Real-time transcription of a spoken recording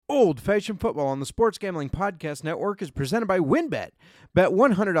Old Fashioned Football on the Sports Gambling Podcast Network is presented by WynnBET. Bet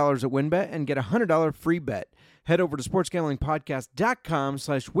 $100 at WynnBET and get a $100 free bet. Head over to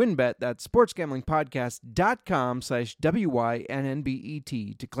sportsgamblingpodcast.com/WynnBET. That's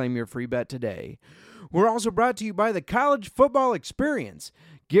sportsgamblingpodcast.com/WYNNBET to claim your free bet today. We're also brought to you by the College Football Experience.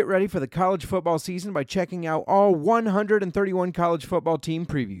 Get ready for the college football season by checking out all 131 college football team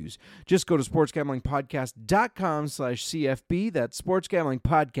previews. Just go to sportsgamblingpodcast.com/CFB. That's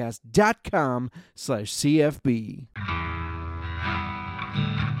sportsgamblingpodcast.com/CFB.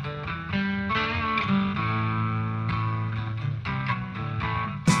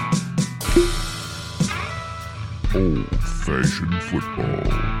 Old-fashioned football.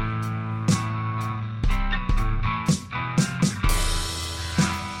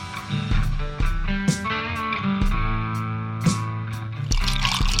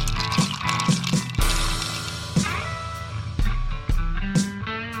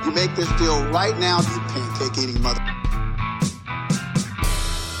 You make this deal right now, you pancake-eating mother.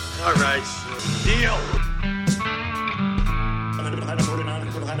 All right, deal.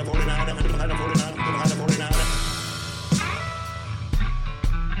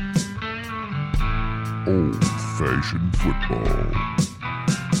 Old-fashioned football.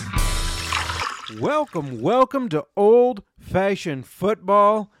 Welcome to Old Fashioned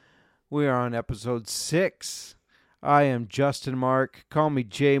Football. We are on episode 6. I am Justin Mark. Call me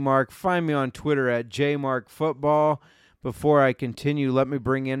J Mark. Find me on Twitter at JMarkFootball. Before I continue, let me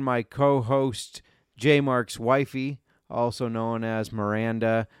bring in my co-host, J Mark's wifey, also known as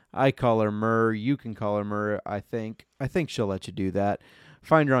Miranda. I call her Mur. You can call her Mur, I think. I think she'll let you do that.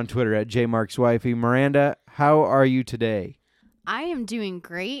 Find her on Twitter at JMark's wifey. Miranda, how are you today? I am doing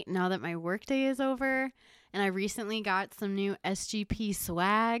great now that my workday is over, and I recently got some new SGP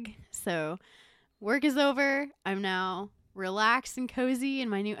swag, so work is over. I'm now relaxed and cozy in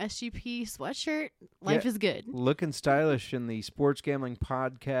my new SGP sweatshirt. Life is good. Looking stylish in the Sports Gambling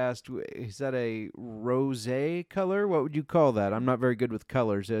Podcast. Is that a rosé color? What would you call that? I'm not very good with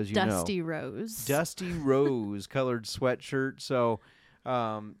colors, as you know. Dusty rose. Dusty rose colored sweatshirt. So,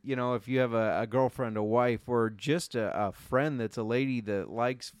 if you have a girlfriend, a wife, or just a friend that's a lady that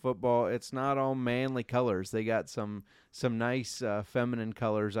likes football, it's not all manly colors. They got some nice feminine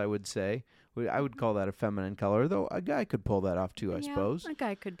colors, I would say. I would call that a feminine color, though a guy could pull that off too, I suppose. A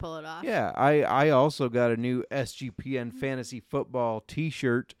guy could pull it off. Yeah, I also got a new SGPN Fantasy Football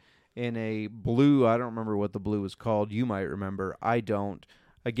t-shirt in a blue. I don't remember what the blue is called. You might remember. I don't.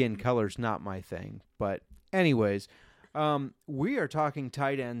 Again, color's not my thing. But anyways, we are talking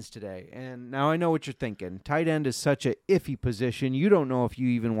tight ends today. And now I know what you're thinking. Tight end is such a iffy position. You don't know if you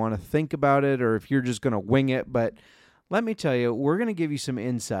even want to think about it or if you're just going to wing it. But let me tell you, we're going to give you some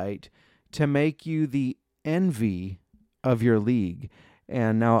insight to make you the envy of your league.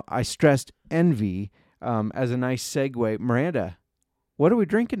 And now I stressed envy as a nice segue. Miranda, what are we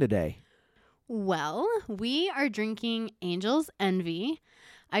drinking today? Well, we are drinking Angel's Envy.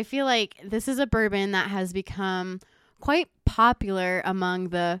 I feel like this is a bourbon that has become quite popular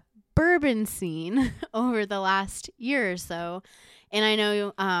among the bourbon scene over the last year or so. And I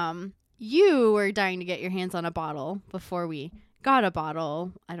know you were dying to get your hands on a bottle before we got a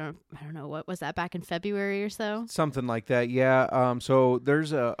bottle. I don't know, what was that, back in February or so? Something like that, yeah. So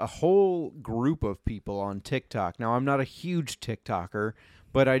there's a whole group of people on TikTok. Now, I'm not a huge TikToker,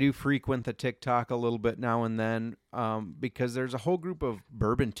 but I do frequent the TikTok a little bit now and then because there's a whole group of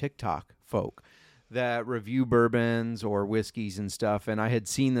bourbon TikTok folk that review bourbons or whiskeys and stuff. And I had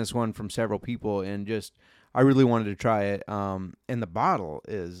seen this one from several people and just I really wanted to try it. And the bottle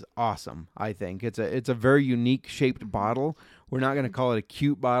is awesome, I think. It's a very unique shaped bottle. We're not going to call it a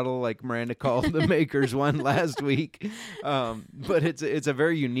cute bottle like Miranda called the Makers one last week. But it's a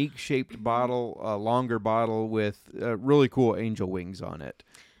very unique shaped bottle, a longer bottle with really cool angel wings on it.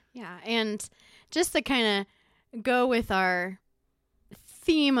 Yeah, and just to kind of go with our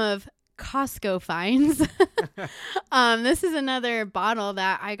theme of Costco finds, this is another bottle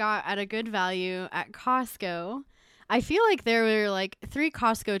that I got at a good value at Costco. I feel like there were like 3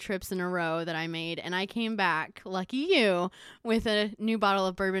 Costco trips in a row that I made, and I came back, lucky you, with a new bottle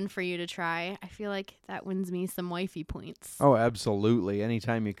of bourbon for you to try. I feel like that wins me some wifey points. Oh, absolutely.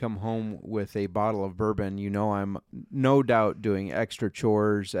 Anytime you come home with a bottle of bourbon, you know I'm no doubt doing extra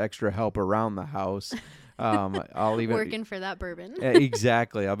chores, extra help around the house. I'll even working for that bourbon.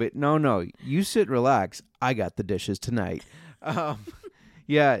 Exactly. I'll be no. You sit, relax. I got the dishes tonight.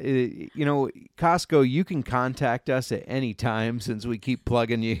 Yeah, Costco, you can contact us at any time since we keep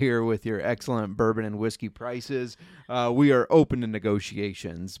plugging you here with your excellent bourbon and whiskey prices. We are open to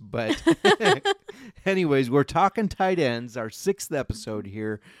negotiations, but Anyways, we're talking tight ends, our 6th episode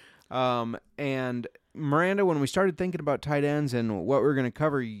here. And Miranda, when we started thinking about tight ends and what we're going to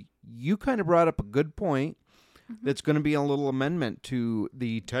cover, you kind of brought up a good point. That's going to be a little amendment to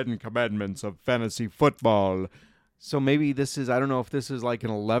the 10 Commandments of fantasy football. So maybe this is, I don't know if this is like an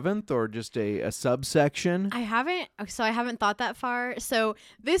 11th or just a subsection. I haven't thought that far. So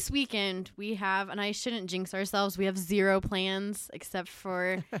this weekend we have, and I shouldn't jinx ourselves, we have 0 plans except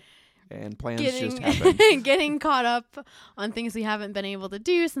for and plans just happen. getting caught up on things we haven't been able to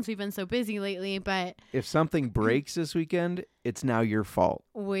do since we've been so busy lately. But if something breaks this weekend, it's now your fault.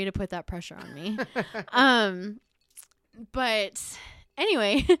 Way to put that pressure on me. But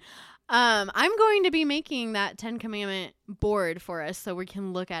anyway, I'm going to be making that 10 Commandment board for us so we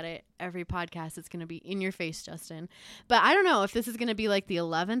can look at it every podcast. It's going to be in your face, Justin. But I don't know if this is going to be like the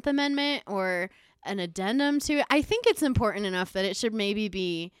 11th Amendment or an addendum to it. I think it's important enough that it should maybe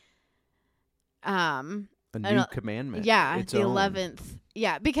be a new commandment. Yeah, its the own. 11th.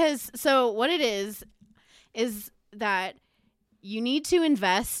 Yeah, because so what it is that you need to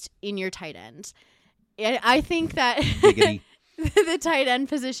invest in your tight end. I think that the tight end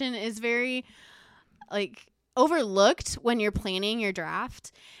position is very overlooked when you're planning your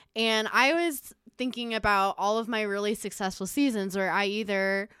draft. And I was thinking about all of my really successful seasons where I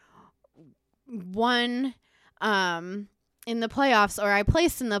either won in the playoffs or I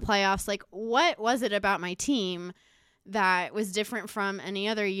placed in the playoffs. Like, what was it about my team that was different from any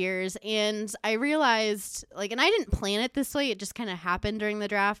other years? And I realized, and I didn't plan it this way. It just kind of happened during the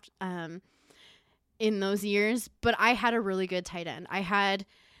draft in those years. But I had a really good tight end. I had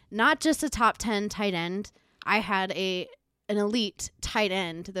not just a top 10 tight end. I had an elite tight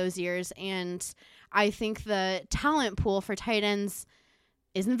end those years. And I think the talent pool for tight ends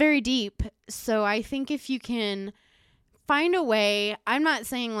isn't very deep. So I think if you can find a way, I'm not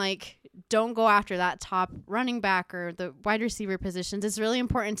saying don't go after that top running back or the wide receiver positions. It's really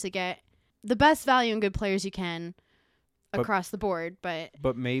important to get the best value and good players you can across the board.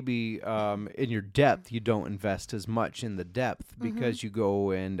 But maybe in your depth, you don't invest as much in the depth because you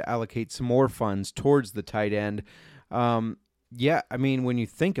go and allocate some more funds towards the tight end. Yeah, I mean, when you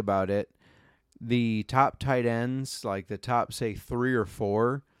think about it, the top tight ends, like the top, say, 3 or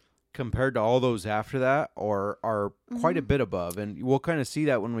 4, compared to all those after that, are quite a bit above. And we'll kind of see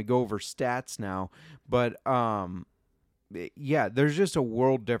that when we go over stats now. But, yeah, there's just a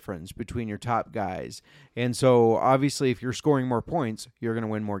world difference between your top guys. And so, obviously, if you're scoring more points, you're going to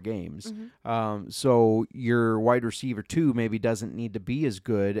win more games. So your wide receiver 2 maybe doesn't need to be as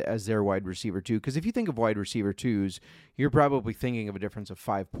good as their wide receiver 2. Because if you think of wide receiver 2s, you're probably thinking of a difference of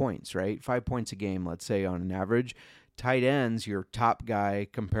 5 points, right? 5 points a game, let's say, on an average. Tight ends, your top guy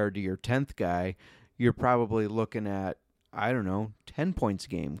compared to your 10th guy, you're probably looking at, 10 points a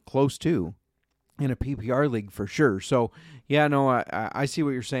game, close to, in a PPR league for sure. So, yeah, no, I see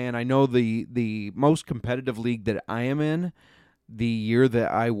what you're saying. I know the most competitive league that I am in, the year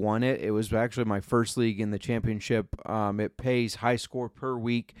that I won it, it was actually my first league in the championship. It pays high score per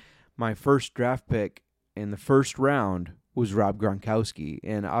week. My first draft pick in the first round was Rob Gronkowski,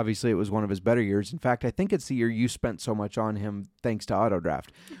 and obviously it was one of his better years. In fact, I think it's the year you spent so much on him thanks to AutoDraft.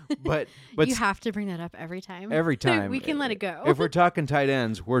 But you have to bring that up every time. Every time. We can let it go. If we're talking tight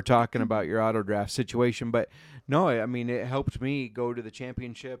ends, we're talking about your AutoDraft situation. But no, I mean, it helped me go to the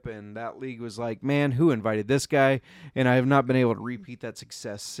championship, and that league was like, man, who invited this guy? And I have not been able to repeat that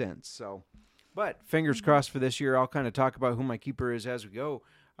success since. So, but fingers crossed for this year. I'll kind of talk about who my keeper is as we go.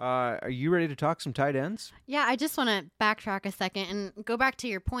 Are you ready to talk some tight ends? Yeah, I just want to backtrack a second and go back to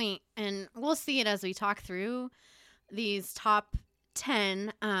your point, and we'll see it as we talk through these top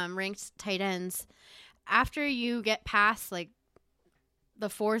 10 ranked tight ends. After you get past the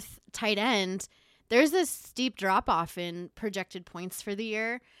 4th tight end, there's this steep drop-off in projected points for the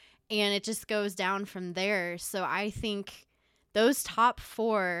year, and it just goes down from there. So I think those top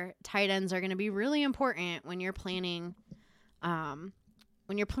 4 tight ends are going to be really important when you're planning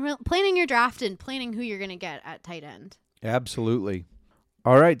planning your draft and planning who you're going to get at tight end. Absolutely.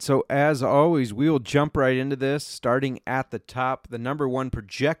 All right, so as always, we will jump right into this, starting at the top. The number 1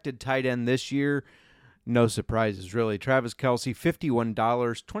 projected tight end this year, no surprises, really. Travis Kelce, $51.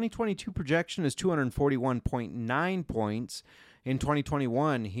 2022 projection is 241.9 points. In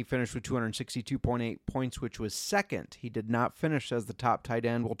 2021, he finished with 262.8 points, which was second. He did not finish as the top tight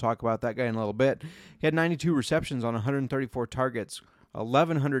end. We'll talk about that guy in a little bit. He had 92 receptions on 134 targets,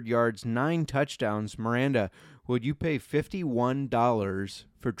 1,100 yards, 9 touchdowns. Miranda, would you pay $51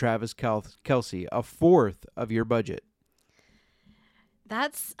 for Travis Kelce, a fourth of your budget? A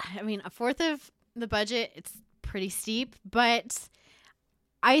fourth of the budget, it's pretty steep, but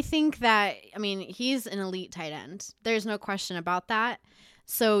I think that, I mean, he's an elite tight end. There's no question about that.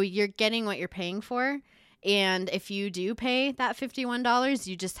 So you're getting what you're paying for. And if you do pay that $51,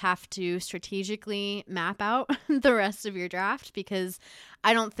 you just have to strategically map out the rest of your draft, because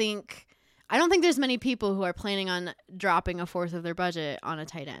I don't think there's many people who are planning on dropping a fourth of their budget on a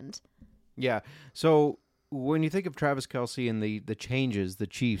tight end. Yeah. So when you think of Travis Kelce and the changes, the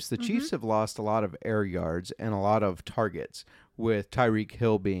Chiefs have lost a lot of air yards and a lot of targets with Tyreek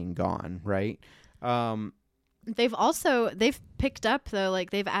Hill being gone, right? They've picked up, though, like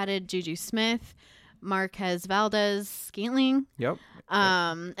they've added Juju Smith, Marquez Valdez-Scantling. Yep.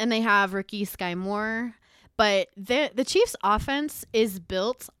 And they have rookie Sky Moore. But the Chiefs' offense is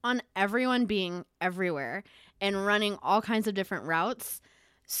built on everyone being everywhere and running all kinds of different routes.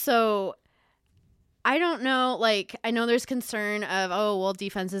 So I don't know. Like, I know there's concern of, oh, well,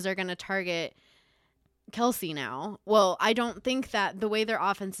 defenses are going to target Kelce now. Well, I don't think that the way their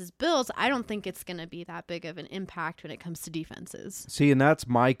offense is built, I don't think it's going to be that big of an impact when it comes to defenses. See, and that's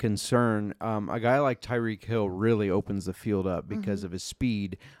my concern. A guy like Tyreek Hill really opens the field up because of his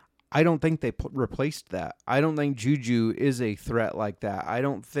speed. I don't think they replaced that. I don't think Juju is a threat like that. I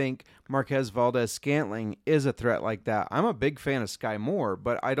don't think Marquez Valdez-Scantling is a threat like that. I'm a big fan of Sky Moore,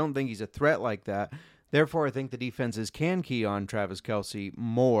 but I don't think he's a threat like that. Therefore, I think the defenses can key on Travis Kelce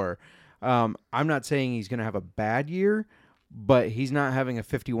more. I'm not saying he's going to have a bad year, but he's not having a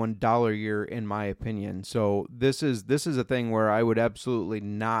 $51 year in my opinion. So this is a thing where I would absolutely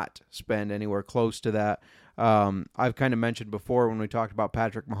not spend anywhere close to that. I've kind of mentioned before when we talked about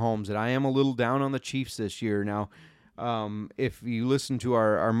Patrick Mahomes that I am a little down on the Chiefs this year. Now, if you listen to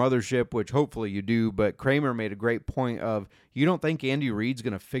our mothership, which hopefully you do, but Kramer made a great point of, you don't think Andy Reid's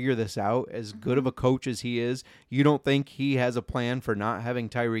going to figure this out, as good of a coach as he is? You don't think he has a plan for not having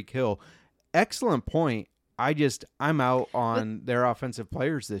Tyreek Hill? Excellent point. I'm out on their offensive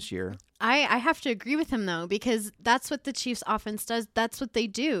players this year. I have to agree with him, though, because that's what the Chiefs offense does. That's what they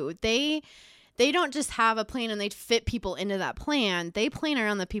do. They don't just have a plan and they fit people into that plan. They plan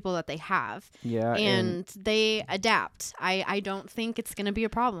around the people that they have. Yeah. And they adapt. I don't think it's going to be a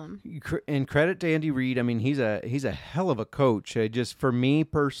problem. And credit to Andy Reid. I mean, he's a hell of a coach. Just for me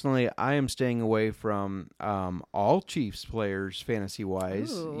personally, I am staying away from all Chiefs players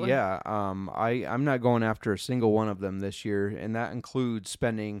fantasy-wise. Ooh. Yeah. I'm not going after a single one of them this year, and that includes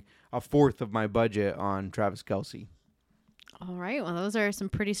spending a fourth of my budget on Travis Kelce. All right. Well, those are some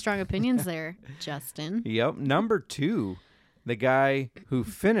pretty strong opinions there, Justin. Yep. Number 2, the guy who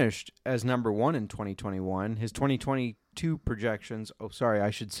finished as number 1 in 2021, his 2022 projections. Oh, sorry,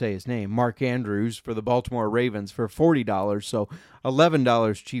 I should say his name. Mark Andrews for the Baltimore Ravens for $40, so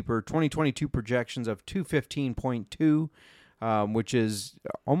 $11 cheaper. 2022 projections of 215.2, which is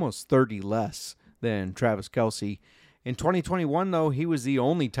almost 30 less than Travis Kelce. In 2021, though, he was the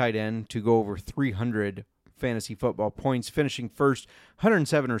only tight end to go over 300 fantasy football points, finishing first,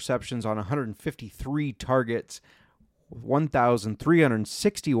 107 receptions on 153 targets,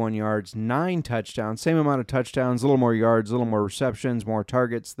 1,361 yards, 9 touchdowns, same amount of touchdowns, a little more yards, a little more receptions, more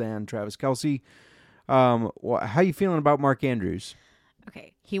targets than Travis Kelce. How are you feeling about Mark Andrews?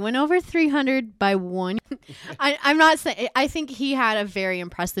 Okay, he went over 300 by 1. I'm not saying, I think he had a very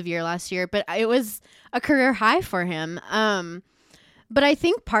impressive year last year, but it was a career high for him. But I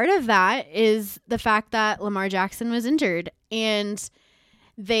think part of that is the fact that Lamar Jackson was injured and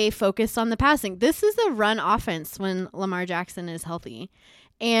they focused on the passing. This is a run offense when Lamar Jackson is healthy.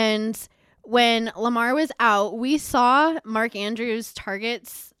 And when Lamar was out, we saw Mark Andrews'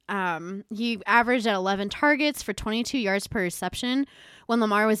 targets. He averaged at 11 targets for 22 yards per reception. When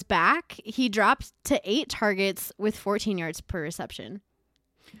Lamar was back, he dropped to 8 targets with 14 yards per reception.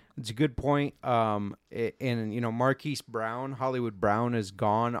 It's a good point. And, Marquise Brown, Hollywood Brown, is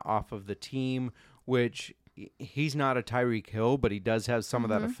gone off of the team, which he's not a Tyreek Hill, but he does have some of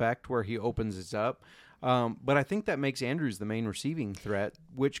that effect where he opens it up. But I think that makes Andrews the main receiving threat,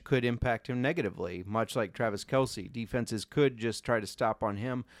 which could impact him negatively, much like Travis Kelce. Defenses could just try to stop on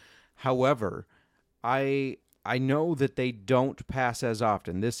him. However, I know that they don't pass as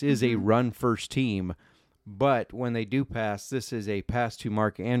often. This is a run-first team. But when they do pass, this is a pass to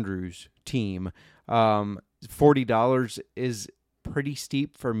Mark Andrews team. $40 is pretty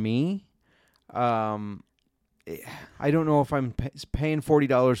steep for me. I don't know if I'm paying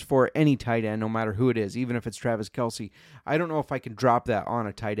 $40 for any tight end, no matter who it is, even if it's Travis Kelce. I don't know if I can drop that on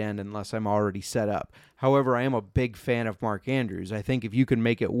a tight end unless I'm already set up. However, I am a big fan of Mark Andrews. I think if you can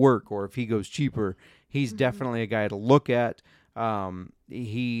make it work or if he goes cheaper, he's definitely a guy to look at.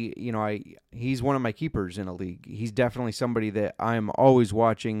 He's one of my keepers in a league. He's definitely somebody that I'm always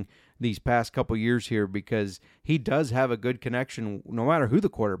watching these past couple years here because he does have a good connection no matter who the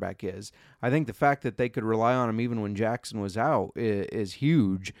quarterback is. I think the fact that they could rely on him even when Jackson was out is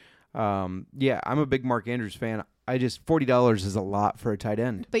huge. I'm a big Mark Andrews fan. $40 is a lot for a tight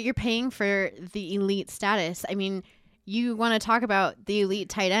end. But you're paying for the elite status. I mean, you want to talk about the elite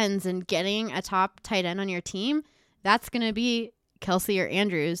tight ends and getting a top tight end on your team. That's going to be Kelsey or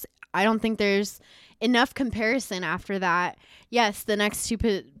Andrews. I don't think there's enough comparison after that. Yes, the next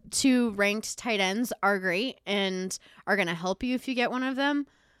two ranked tight ends are great and are going to help you if you get one of them.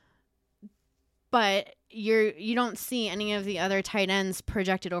 But you don't see any of the other tight ends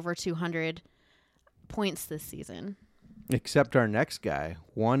projected over 200 points this season. Except our next guy.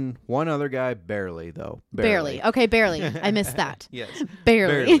 One other guy, barely, though. Barely. Okay, barely. I missed that. Yes.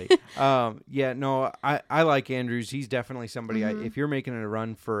 Barely. I like Andrews. He's definitely somebody, if you're making a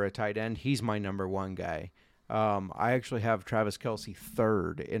run for a tight end, he's my number one guy. I actually have Travis Kelce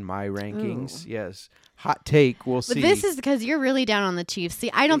third in my rankings. Ooh. Yes. Hot take. We'll see. But this is because you're really down on the Chiefs. See,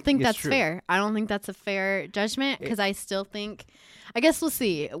 I don't think that's true. Fair. I don't think that's a fair judgment because I still think, I guess we'll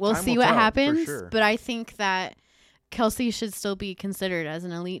see. We'll Time see will what tell, happens. for sure. But I think that Kelsey should still be considered as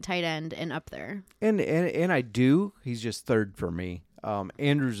an elite tight end and up there. And I do. He's just third for me.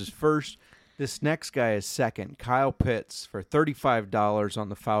 Andrews is first. This next guy is second. Kyle Pitts for $35 on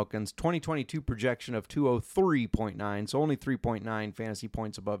the Falcons. 2022 projection of 203.9, so only 3.9 fantasy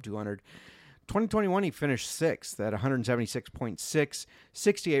points above 200. 2021, he finished sixth at 176.6,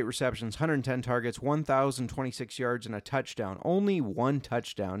 68 receptions, 110 targets, 1,026 yards, and a touchdown. Only one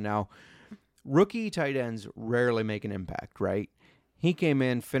touchdown. Now, rookie tight ends rarely make an impact, right? He came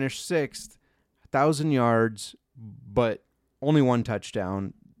in, finished sixth, 1,000 yards, but only one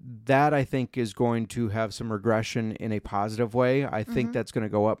touchdown. That, I think, is going to have some regression in a positive way. I think that's going to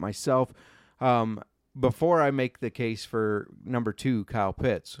go up myself. Before I make the case for number two, Kyle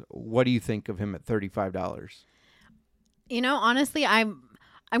Pitts, what do you think of him at $35? You know, honestly, I'm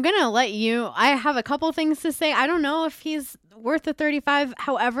going to let you. I have a couple things to say. I don't know if he's worth the 35.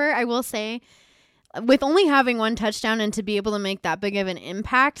 However, I will say, with only having one touchdown and to be able to make that big of an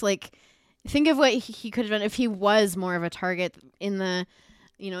impact, like, think of what he could have done if he was more of a target in the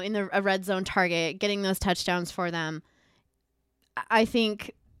a red zone target, getting those touchdowns for them. I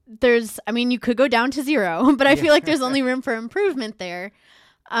think you could go down to 0, but I feel like there's only room for improvement there.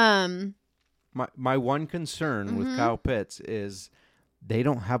 My one concern with Kyle Pitts is they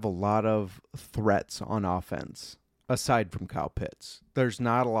don't have a lot of threats on offense aside from Kyle Pitts. There's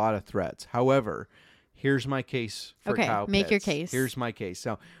not a lot of threats. However, here's my case for Kyle Pitts. Make your case. Here's my case.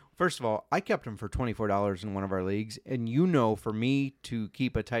 So, first of all, I kept him for $24 in one of our leagues, and for me to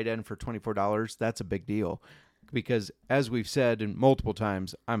keep a tight end for $24, that's a big deal. Because, as we've said multiple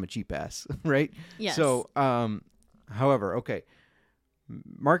times, I'm a cheap ass, right? Yes. So, however,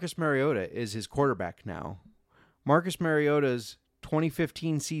 Marcus Mariota is his quarterback now. Marcus Mariota's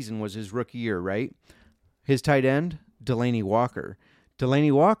 2015 season was his rookie year, right? His tight end, Delaney Walker.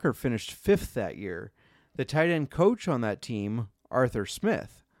 Delaney Walker finished 5th that year. The tight end coach on that team, Arthur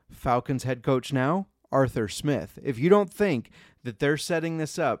Smith. Falcons head coach now, Arthur Smith. If you don't think that they're setting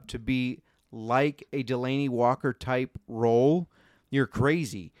this up to be like a Delaney Walker type role, you're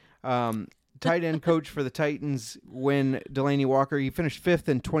crazy. Tight end coach for the Titans when Delaney Walker, he finished 5th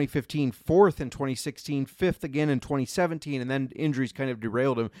in 2015, 4th in 2016, 5th again in 2017, and then injuries kind of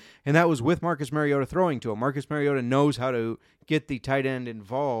derailed him. And that was with Marcus Mariota throwing to him. Marcus Mariota knows how to get the tight end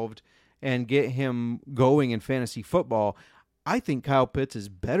involved and get him going in fantasy football. I think Kyle Pitts is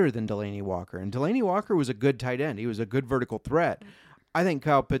better than Delaney Walker. And Delaney Walker was a good tight end. He was a good vertical threat. I think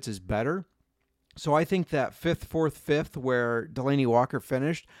Kyle Pitts is better. So I think that 5th, 4th, 5th where Delaney Walker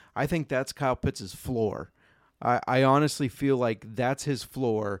finished, I think that's Kyle Pitts' floor. I honestly feel like that's his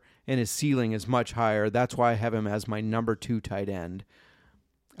floor and his ceiling is much higher. That's why I have him as my number 2 tight end.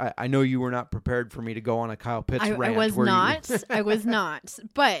 I know you were not prepared for me to go on a Kyle Pitts rant. I was not. I was not.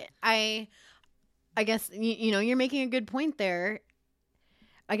 But I guess, you're making a good point there.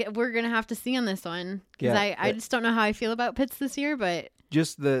 We're going to have to see on this one. Because I just don't know how I feel about Pitts this year, but...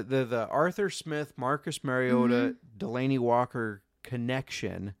 Just the Arthur Smith, Marcus Mariota, Delaney Walker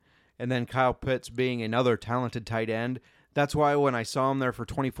connection, and then Kyle Pitts being another talented tight end. That's why when I saw him there for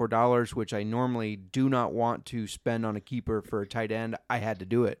 $24, which I normally do not want to spend on a keeper for a tight end, I had to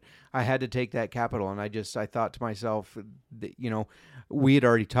do it. I had to take that capital, and I thought to myself, we had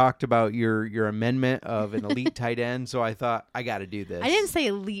already talked about your amendment of an elite tight end, so I thought, I got to do this. I didn't say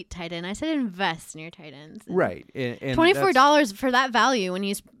elite tight end. I said invest in your tight ends. Right. And $24 for that value when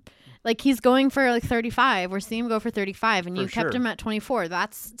he's Like, he's going for like 35. We're seeing him go for 35, and For you kept sure. him at 24.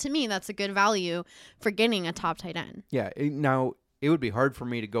 To me, that's a good value for getting a top tight end. Yeah. Now, it would be hard for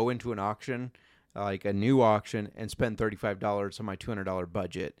me to go into an auction, like a new auction, and spend $35 on my $200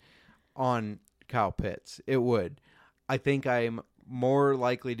 budget on Kyle Pitts. It would. I think I'm more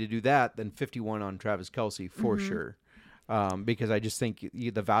likely to do that than 51 on Travis Kelce for sure. Because I just think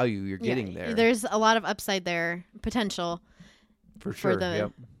the value you're getting there. There's a lot of upside there, potential. For sure.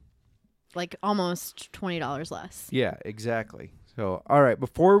 Yep. Like almost $20 less. Yeah, exactly. So, all right,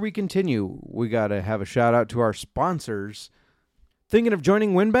 before we continue, we got to have a shout out to our sponsors. Thinking of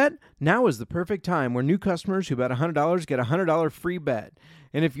joining WynnBET? Now is the perfect time where new customers who bet $100 get a $100 free bet.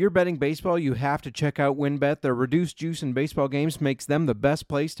 And if you're betting baseball, you have to check out WynnBET. Their reduced juice in baseball games makes them the best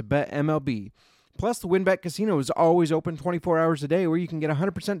place to bet MLB. Plus, the WynnBET Casino is always open 24 hours a day where you can get a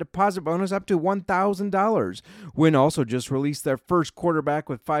 100% deposit bonus up to $1,000. Wynn also just released their first quarterback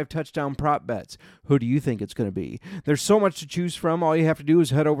with 5 touchdown prop bets. Who do you think it's going to be? There's so much to choose from. All you have to do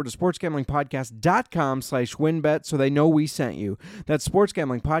is head over to sportsgamblingpodcast.com/WynnBET so they know we sent you. That's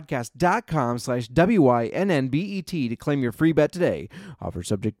sportsgamblingpodcast.com/WYNNBET to claim your free bet today. Offer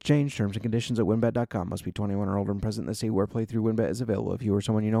subject to change. Terms and conditions at WynnBET.com. Must be 21 or older and present in the state where playthrough WynnBET is available. If you or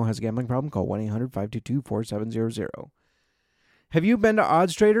someone you know has a gambling problem, call 1-800-522-4700. Have you been to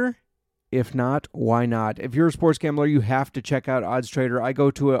OddsTrader? If not, why not? If you're a sports gambler, you have to check out OddsTrader. I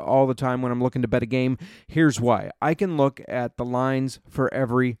go to it all the time when I'm looking to bet a game. Here's why. I can look at the lines for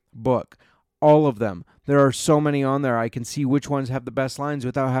every book. All of them. There are so many on there. I can see which ones have the best lines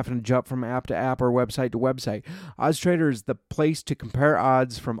without having to jump from app to app or website to website. OddsTrader is the place to compare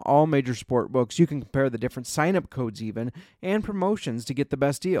odds from all major sport books. You can compare the different sign-up codes even and promotions to get the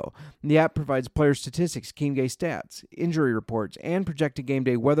best deal. The app provides player statistics, game day stats, injury reports, and projected game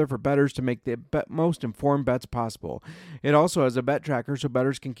day weather for bettors to make the most informed bets possible. It also has a bet tracker so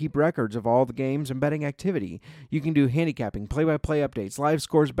bettors can keep records of all the games and betting activity. You can do handicapping, play-by-play updates, live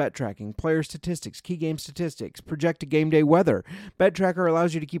scores, bet tracking, player statistics, key game statistics, projected game day weather. Bet Tracker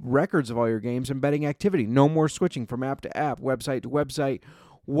allows you to keep records of all your games and betting activity. No more switching from app to app, website to website.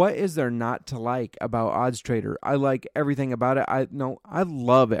 What is there not to like about OddsTrader? I like everything about it. I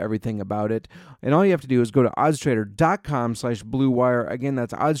love everything about it. And all you have to do is go to oddstrader.com/bluewire. Again,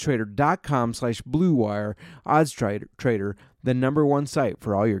 that's oddstrader.com/bluewire. OddsTrader, the #1 site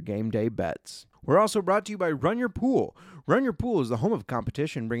for all your game day bets. We're also brought to you by Run Your Pool. Run Your Pool is the home of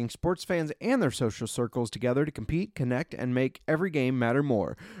competition, bringing sports fans and their social circles together to compete, connect, and make every game matter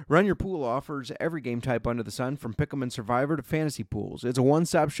more. Run Your Pool offers every game type under the sun, from Pick'em and Survivor to fantasy pools. It's a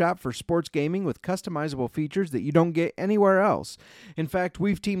one-stop shop for sports gaming with customizable features that you don't get anywhere else. In fact,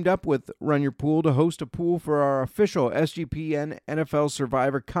 we've teamed up with Run Your Pool to host a pool for our official SGPN NFL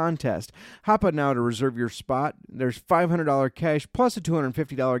Survivor contest. Hop on now to reserve your spot. There's $500 cash plus a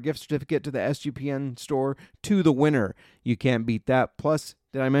 $250 gift certificate to the SGPN store to the winner. You can't beat that. Plus,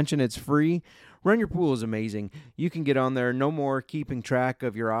 did I mention it's free? Run Your Pool is amazing. You can get on there. No more keeping track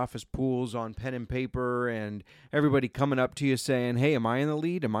of your office pools on pen and paper and everybody coming up to you saying, hey, am I in the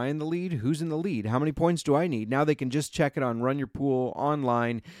lead? Am I in the lead? Who's in the lead? How many points do I need? Now they can just check it on Run Your Pool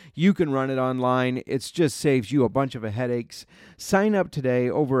online. You can run it online. It just saves you a bunch of headaches. Sign up today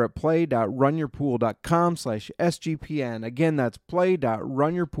over at play.runyourpool.com/SGPN. Again, that's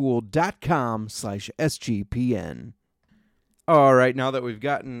play.runyourpool.com/SGPN. All right, now that we've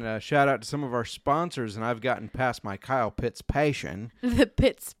gotten a shout out to some of our sponsors and I've gotten past my Kyle Pitts passion. The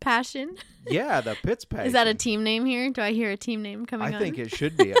Pitts Passion? Yeah, the Pitts passion. Is that a team name here? Do I hear a team name coming on? I think it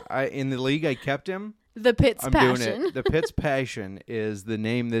should be. In the league I kept him. The Pitts I'm Passion. doing it. The Pitts Passion is the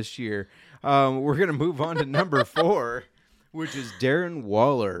name this year. We're going to move on to number 4, which is Darren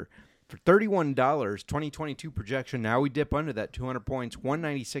Waller. For $31, 2022 projection. Now we dip under that 200 points,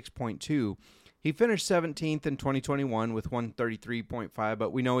 196.2. He finished 17th in 2021 with 133.5,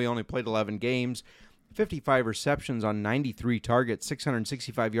 but we know he only played 11 games, 55 receptions on 93 targets,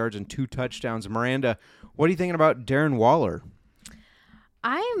 665 yards, and 2 touchdowns. Miranda, what are you thinking about Darren Waller?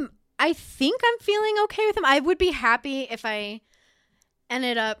 I think I'm feeling okay with him. I would be happy if I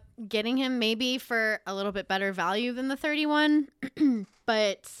ended up getting him maybe for a little bit better value than the 31,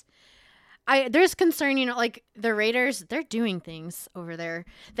 but there's concern, like the Raiders, they're doing things over there.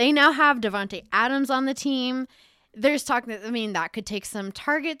 They now have Devontae Adams on the team. There's talk that, that could take some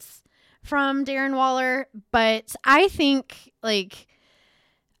targets from Darren Waller, but I think it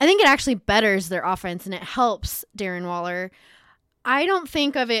actually betters their offense and it helps Darren Waller. I don't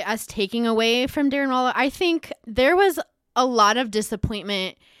think of it as taking away from Darren Waller. I think there was a lot of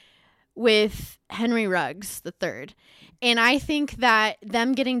disappointment with Henry Ruggs III. And I think that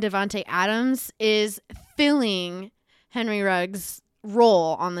them getting Devontae Adams is filling Henry Ruggs'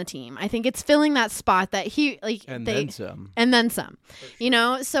 role on the team. I think it's filling that spot that he like then some. And then some.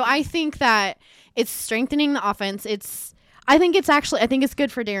 Sure. So I think that it's strengthening the offense. I think it's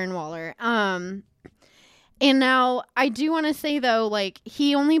good for Darren Waller. And now I do want to say though, like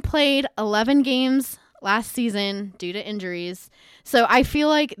he only played 11 games last season due to injuries. So I feel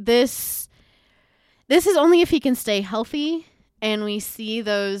like this is only if he can stay healthy and we see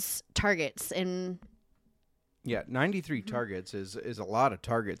those targets. And 93 targets is a lot of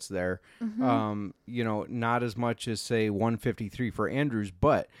targets there. Not as much as say 153 for Andrews,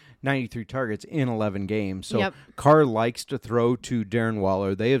 but 93 targets in 11 games. So Carr likes to throw to Darren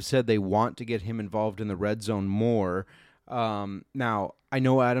Waller. They have said they want to get him involved in the red zone more. Now, I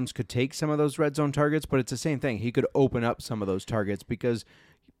know Adams could take some of those red zone targets, but it's the same thing. He could open up some of those targets because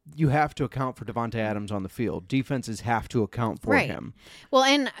you have to account for Devontae Adams on the field. Defenses have to account for him. Well,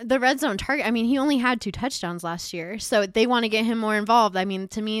 and the red zone target, I mean, he only had 2 touchdowns last year, so they want to get him more involved. I mean,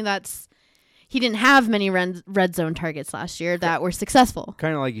 to me, he didn't have many red zone targets last year that were successful.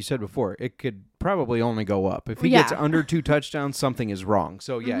 Kind of like you said before, it could probably only go up. If he gets under 2 touchdowns, something is wrong.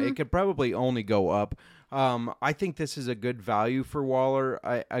 So, it could probably only go up. I think this is a good value for Waller.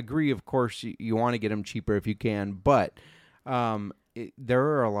 I agree, of course, you want to get him cheaper if you can, but there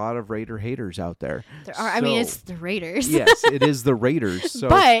are a lot of Raider haters out there. I mean, it's the Raiders. Yes, it is the Raiders. So,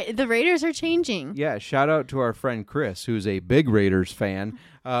 but the Raiders are changing. Yeah, shout out to our friend Chris, who's a big Raiders fan.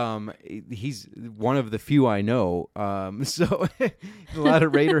 He's one of the few I know. So a lot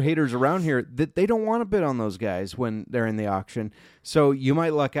of Raider haters around here that they don't want to bid on those guys when they're in the auction. So you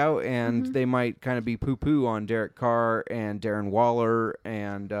might luck out, and they might kind of be poo-poo on Derek Carr and Darren Waller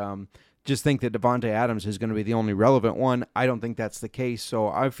and just think that Devontae Adams is going to be the only relevant one. I don't think that's the case, so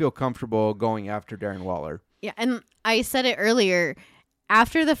I feel comfortable going after Darren Waller. Yeah, and I said it earlier.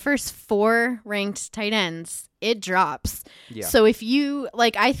 After the first 4 ranked tight ends, it drops. Yeah. So if you,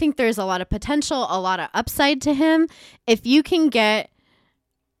 I think there's a lot of potential, a lot of upside to him. If you can get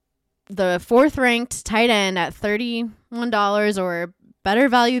the 4th ranked tight end at $31 or better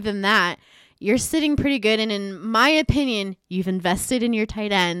value than that, you're sitting pretty good, and in my opinion, you've invested in your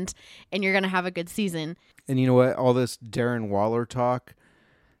tight end, and you're going to have a good season. And you know what? All this Darren Waller talk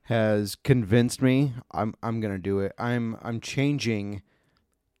has convinced me. I'm going to do it. I'm changing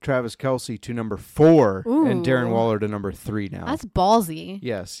Travis Kelce to number 4 and Darren Waller to number 3 now. That's ballsy.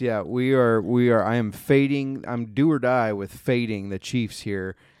 Yes, yeah, we are. I am fading. I'm do or die with fading the Chiefs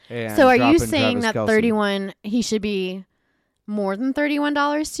here. And so, are you saying Travis that Kelce. 31? He should be more than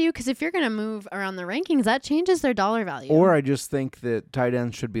 $31 to you? Because if you're going to move around the rankings, that changes their dollar value. Or I just think that tight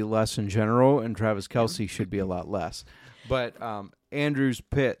ends should be less in general, and Travis Kelce should be a lot less. But Andrews,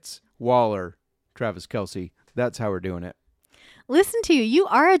 Pitts, Waller, Travis Kelce, that's how we're doing it. Listen to you. You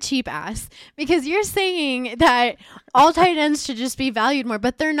are a cheap ass because you're saying that all tight ends should just be valued more,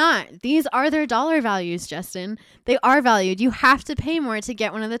 but they're not. These are their dollar values, Justin. They are valued. You have to pay more to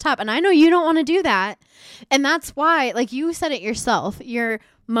get one of the top. And I know you don't want to do that. And that's why, like you said it yourself,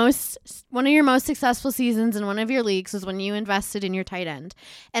 one of your most successful seasons in one of your leagues was when you invested in your tight end.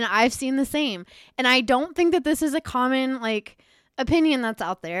 And I've seen the same. And I don't think that this is a common, opinion that's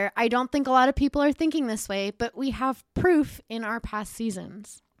out there. I don't think a lot of people are thinking this way, but we have proof in our past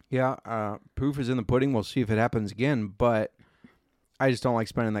seasons. Yeah, proof is in the pudding. We'll see if it happens again, but I just don't like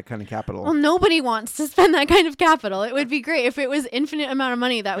spending that kind of capital. Well, nobody wants to spend that kind of capital. It would be great if it was infinite amount of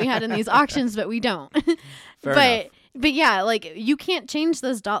money that we had in these auctions, but we don't. Fair enough. But yeah, you can't change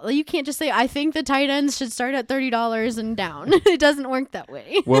those dollars. You can't just say, I think the tight ends should start at $30 and down. It doesn't work that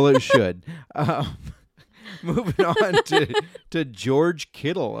way. Well, it should. Moving on to George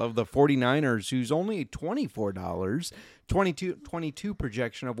Kittle of the 49ers, who's only $24, 22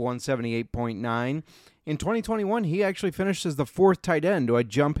 projection of 178.9. In 2021, he actually finished as the 4th tight end. Do I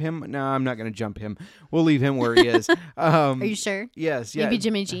jump him? No, I'm not going to jump him. We'll leave him where he is. Are you sure? Yes. Yeah. Maybe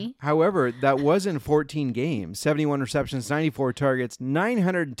Jimmy G? However, that was in 14 games, 71 receptions, 94 targets,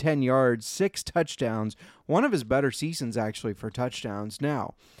 910 yards, 6 touchdowns. One of his better seasons, actually, for touchdowns.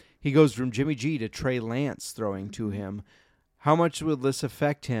 Now, he goes from Jimmy G to Trey Lance throwing to him. How much will this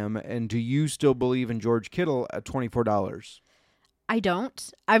affect him, and do you still believe in George Kittle at $24? I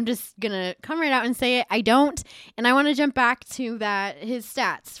don't. I'm just going to come right out and say it. I don't. And I want to jump back to his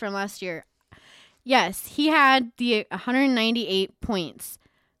stats from last year. Yes, he had the 198 points.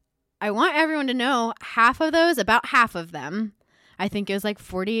 I want everyone to know about half of them, I think it was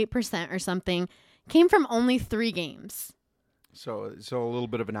 48% or something, came from only 3 games. So a little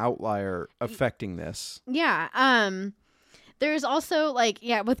bit of an outlier affecting this. Yeah. There's also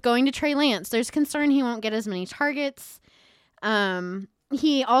with going to Trey Lance, there's concern he won't get as many targets.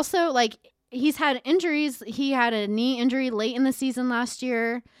 He also he's had injuries. He had a knee injury late in the season last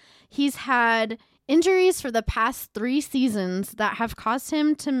year. He's had injuries for the past 3 seasons that have caused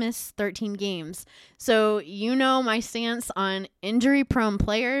him to miss 13 games. So you know my stance on injury-prone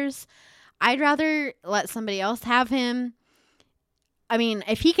players. I'd rather let somebody else have him. I mean,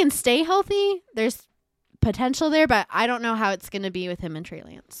 if he can stay healthy, there's potential there, but I don't know how it's going to be with him and Trey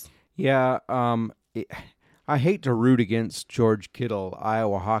Lance. Yeah, I hate to root against George Kittle,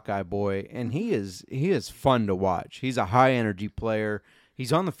 Iowa Hawkeye boy, and he is fun to watch. He's a high-energy player.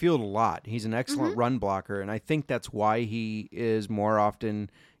 He's on the field a lot. He's an excellent run blocker, and I think that's why he is more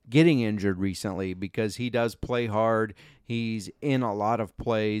often getting injured recently, because he does play hard. He's in a lot of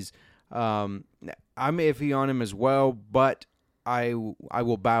plays. I'm iffy on him as well, but I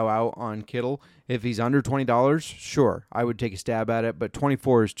will bow out on Kittle. If he's under $20, sure, I would take a stab at it, but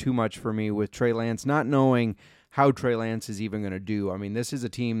 24 is too much for me with Trey Lance, not knowing how Trey Lance is even going to do. I mean, this is a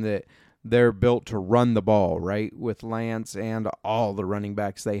team that they're built to run the ball, right, with Lance and all the running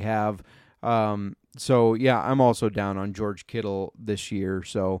backs they have. So, yeah, I'm also down on George Kittle this year,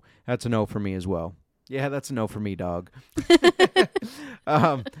 so that's a no for me as well. Yeah, that's a no for me, dog.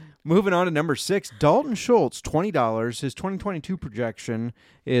 Moving on to number 6, Dalton Schultz, $20. His 2022 projection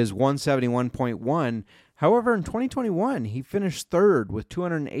is 171.1. However, in 2021, he finished 3rd with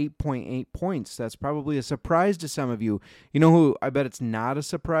 208.8 points. That's probably a surprise to some of you. You know who I bet it's not a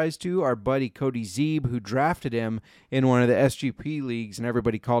surprise to? Our buddy Cody Zeeb, who drafted him in one of the SGP leagues, and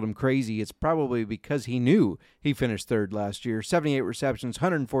everybody called him crazy. It's probably because he knew he finished 3rd last year. 78 receptions,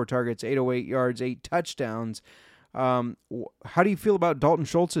 104 targets, 808 yards, 8 touchdowns. How do you feel about Dalton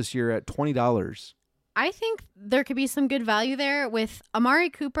Schultz this year at $20? I think there could be some good value there with Amari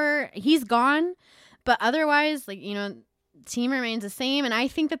Cooper. He's gone. But otherwise, team remains the same. And I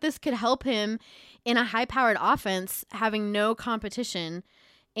think that this could help him in a high-powered offense, having no competition.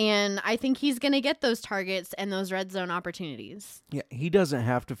 And I think he's going to get those targets and those red zone opportunities. Yeah, he doesn't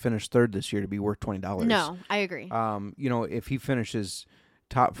have to finish 3rd this year to be worth $20. No, I agree. If he finishes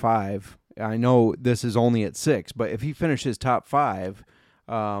top 5, I know this is only at 6, but if he finishes top 5,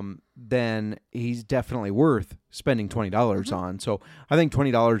 then he's definitely worth spending $20 on. So I think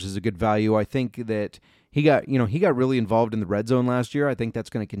 $20 is a good value. I think that he got really involved in the red zone last year. I think that's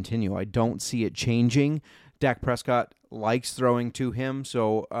going to continue. I don't see it changing. Dak Prescott likes throwing to him.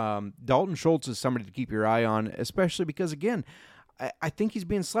 So Dalton Schultz is somebody to keep your eye on, especially because, again, I think he's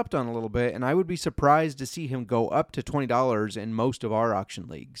being slept on a little bit, and I would be surprised to see him go up to $20 in most of our auction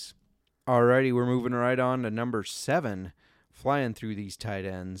leagues. Alrighty, we're moving right on to number 7. Flying through these tight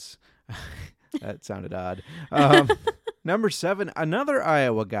ends. That sounded odd. Number 7, another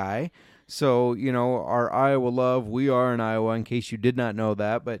Iowa guy. So, our Iowa love, we are in Iowa, in case you did not know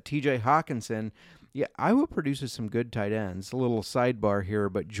that. But TJ Hawkinson, yeah, Iowa produces some good tight ends. A little sidebar here,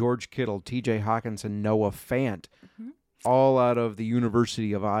 but George Kittle, TJ Hawkinson, Noah Fant, all out of the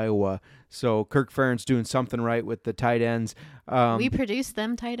University of Iowa. So Kirk Ferentz doing something right with the tight ends. We produce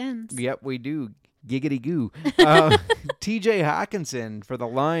them tight ends. Yep, we do. Giggity goo. TJ Hawkinson for the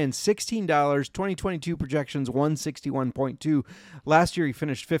Lions, $16. 2022 projections, 161.2. Last year he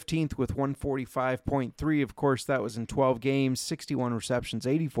finished 15th with 145.3. Of course, that was in 12 games, 61 receptions,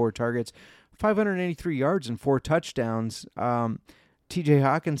 84 targets, 583 yards, and 4 touchdowns. TJ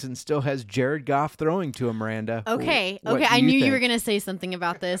Hawkinson still has Jared Goff throwing to him, Miranda. Okay. I knew you were going to say something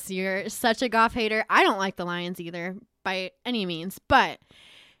about this. You're such a Goff hater. I don't like the Lions either by any means, but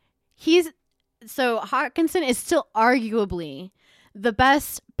Hawkinson is still arguably the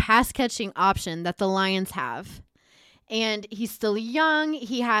best pass-catching option that the Lions have. And he's still young.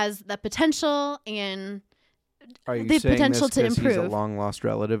 He has the potential and the potential to improve. He's a long-lost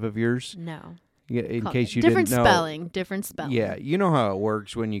relative of yours? No. Yeah, in case you didn't know. Different spelling. Yeah, you know how it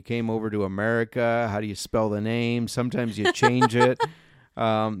works when you came over to America. How do you spell the name? Sometimes you change it.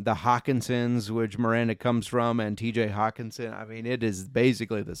 The Hawkinsons, which Miranda comes from, and TJ Hawkinson. I mean, it is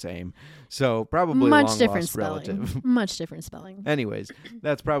basically the same. So probably much different lost spelling. relative. Much different spelling. Anyways,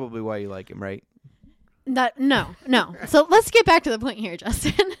 that's probably why you like him, right? No. So let's get back to the point here,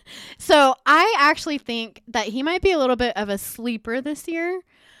 Justin. So I actually think that he might be a little bit of a sleeper this year.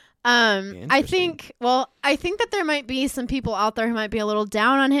 I think that there might be some people out there who might be a little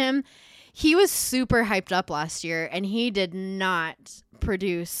down on him. He was super hyped up last year, and he did not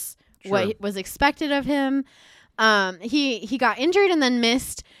produce what was expected of him. He got injured and then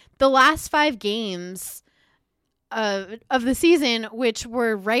missed the last 5 games of the season, which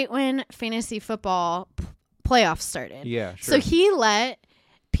were right when fantasy football playoffs started. Yeah, sure. So he let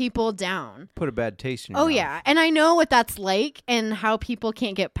people down. Put a bad taste in your Oh, mouth. yeah. And I know what that's like and how people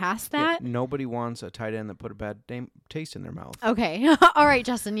can't get past Yeah, that. nobody wants a tight end that put a bad taste in their mouth. Okay. All right,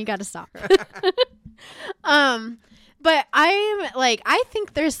 Justin, you got to stop. But I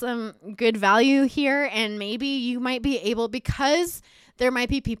think there's some good value here, and maybe you might be able, because there might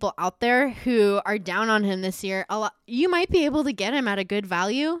be people out there who are down on him this year. You might be able to get him at a good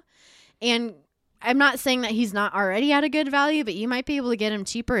value. And I'm not saying that he's not already at a good value, but you might be able to get him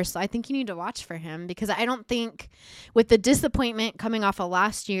cheaper. So I think you need to watch for him, because I don't think, with the disappointment coming off of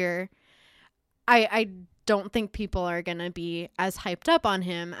last year, I don't think people are going to be as hyped up on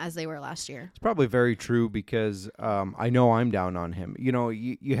him as they were last year. It's probably very true, because I know I'm down on him. You know,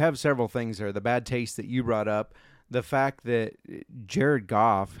 you have several things there. The bad taste that you brought up, the fact that Jared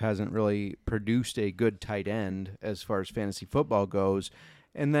Goff hasn't really produced a good tight end as far as fantasy football goes,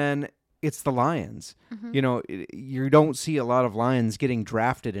 and then it's the Lions. Mm-hmm. You know, you don't see a lot of Lions getting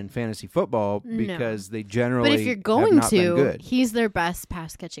drafted in fantasy football because they generally But if you're going have not been to, good. he's their best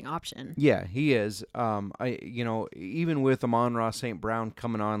pass catching option. Yeah, he is. Even with Amon-Ra St. Brown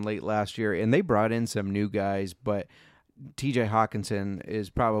coming on late last year, and they brought in some new guys, but TJ Hawkinson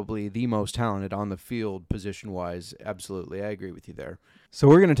is probably the most talented on the field position-wise. Absolutely, I agree with you there. So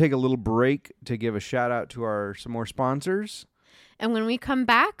we're going to take a little break to give a shout-out to some more sponsors. And when we come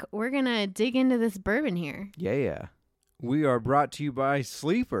back, we're going to dig into this bourbon here. Yeah. We are brought to you by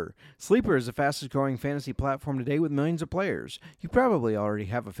Sleeper. Sleeper is the fastest growing fantasy platform today with millions of players. You probably already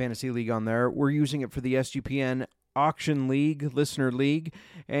have a fantasy league on there. We're using it for the SGPN Auction League, Listener League,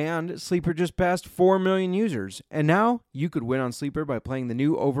 and Sleeper just passed 4 million users. And now you could win on Sleeper by playing the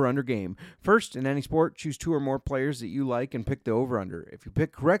new over-under game. First, in any sport, choose 2 or more players that you like and pick the over-under. If you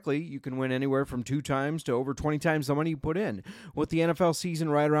pick correctly, you can win anywhere from 2 times to over 20 times the money you put in. With the NFL season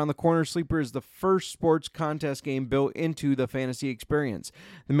right around the corner, Sleeper is the first sports contest game built into the fantasy experience.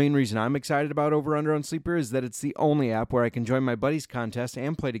 The main reason I'm excited about over-under on Sleeper is that it's the only app where I can join my buddies' contest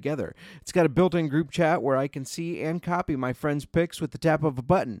and play together. It's got a built-in group chat where I can see and copy my friends' picks with the tap of a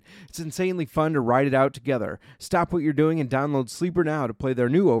button. It's insanely fun to write it out together. Stop what you're doing and download Sleeper now to play their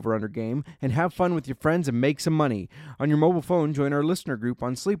new over-under game and have fun with your friends and make some money. On your mobile phone, join our listener group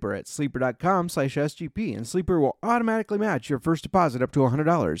on Sleeper at sleeper.com/SGP, and Sleeper will automatically match your first deposit up to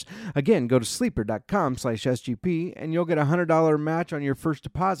 $100. Again, go to sleeper.com/SGP and you'll get a $100 match on your first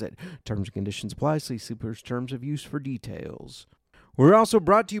deposit. Terms and conditions apply. See Sleeper's terms of use for details. We're also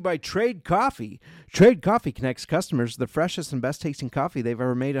brought to you by Trade Coffee. Trade Coffee connects customers to the freshest and best tasting coffee they've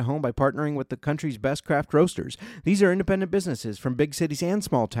ever made at home by partnering with the country's best craft roasters. These are independent businesses from big cities and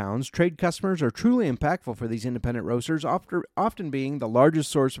small towns. Trade customers are truly impactful for these independent roasters, often being the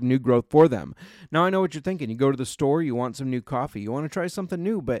largest source of new growth for them. Now, I know what you're thinking. You go to the store, you want some new coffee, you want to try something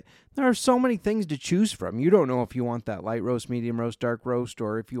new, but there are so many things to choose from. You don't know if you want that light roast, medium roast, dark roast,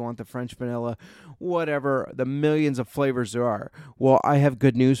 or if you want the French vanilla, whatever, the millions of flavors there are. Well, I have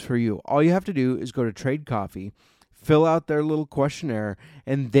good news for you. All you have to do is go to Trade Coffee, fill out their little questionnaire,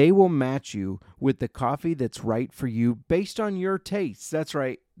 and they will match you with the coffee that's right for you based on your tastes. That's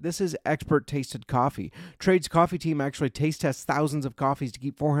right. This is expert tasted coffee. Trade's coffee team actually taste tests thousands of coffees to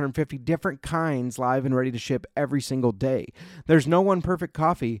keep 450 different kinds live and ready to ship every single day. There's no one perfect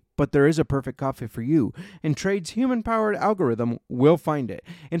coffee, but there is a perfect coffee for you. And Trade's human-powered algorithm will find it.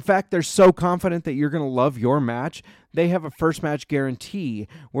 In fact, they're so confident that you're going to love your match, they have a first match guarantee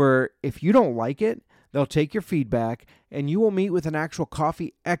where if you don't like it, they'll take your feedback and you will meet with an actual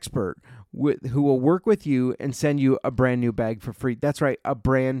coffee expert who will work with you and send you a brand new bag for free. That's right, a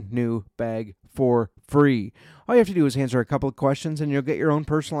brand new bag for free. All you have to do is answer a couple of questions and you'll get your own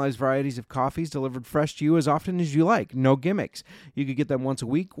personalized varieties of coffees delivered fresh to you as often as you like. No gimmicks. You could get them once a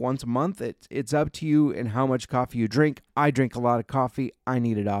week, once a month. It's up to you and how much coffee you drink. I drink a lot of coffee. I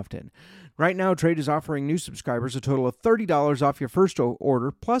need it often. Right now, Trade is offering new subscribers a total of $30 off your first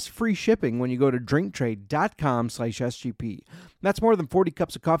order, plus free shipping when you go to drinktrade.com/SGP. That's more than 40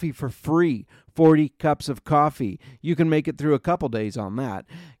 cups of coffee for free. 40 cups of coffee. You can make it through a couple days on that.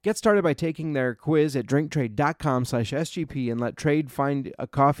 Get started by taking their quiz at drinktrade.com/SGP and let Trade find a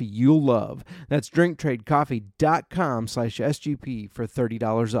coffee you'll love. That's drinktradecoffee.com/SGP for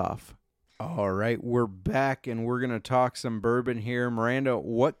 $30 off. All right, we're back, and we're going to talk some bourbon here. Miranda,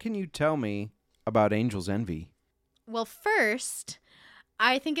 what can you tell me about Angel's Envy? Well, first,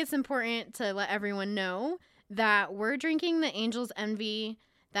 I think it's important to let everyone know that we're drinking the Angel's Envy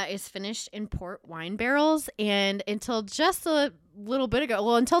that is finished in port wine barrels. And until just a little bit ago,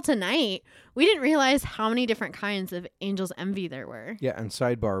 well, until tonight, we didn't realize how many different kinds of Angel's Envy there were. Yeah, and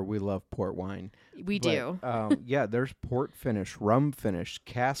sidebar, we love port wine. We do. Yeah, there's port finish, rum finish,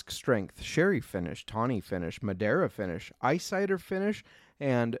 cask strength, sherry finish, tawny finish, Madeira finish, ice cider finish,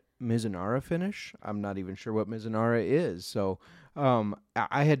 and Mizunara finish. I'm not even sure what Mizunara is. So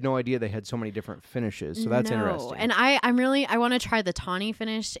I had no idea they had so many different finishes. So that's interesting. And I want to try the Tawny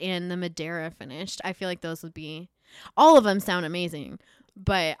finished and the Madeira finished. I feel like those would be, all of them sound amazing.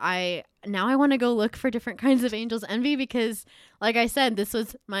 But I want to go look for different kinds of Angel's Envy because, like I said, this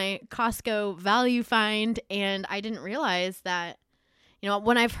was my Costco value find, and I didn't realize that,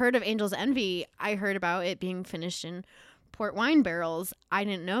 when I've heard of Angel's Envy, I heard about it being finished in port wine barrels. I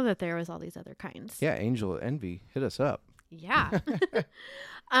didn't know that there was all these other kinds. Yeah, Angel Envy, hit us up. Yeah.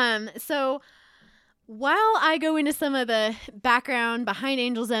 So while I go into some of the background behind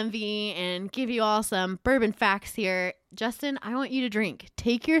Angel's Envy and give you all some bourbon facts here, Justin, I want you to drink.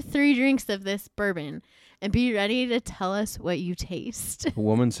 Take your 3 drinks of this bourbon and be ready to tell us what you taste. A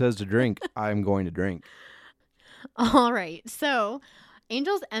woman says to drink, I'm going to drink. All right. So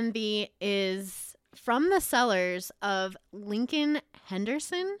Angel's Envy is from the cellars of Lincoln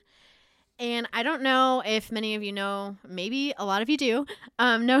Henderson. And I don't know if many of you know, maybe a lot of you do,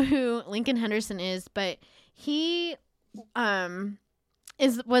 know who Lincoln Henderson is, but he was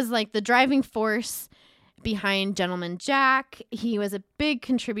like the driving force behind Gentleman Jack. He was a big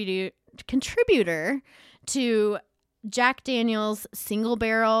contributor to Jack Daniel's Single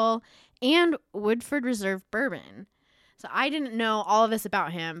Barrel and Woodford Reserve Bourbon. So I didn't know all of this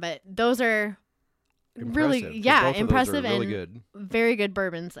about him, but those are Impressive. really, Impressive and really good. very good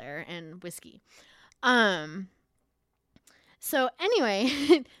bourbons there and whiskey. So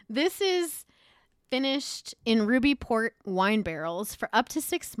anyway, this is finished in ruby port wine barrels for up to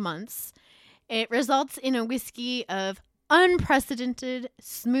 6 months. It results in a whiskey of unprecedented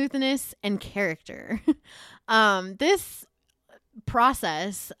smoothness and character. This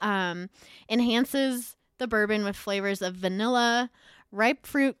process enhances the bourbon with flavors of vanilla, ripe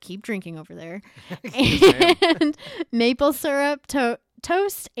fruit, keep drinking over there, and maple syrup,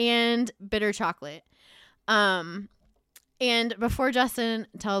 toast, and bitter chocolate. And before Justin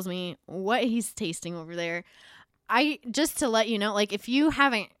tells me what he's tasting over there, just to let you know, like if you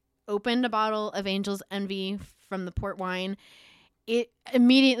haven't opened a bottle of Angel's Envy from the port wine, it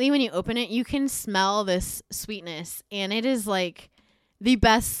immediately when you open it, you can smell this sweetness, and it is like the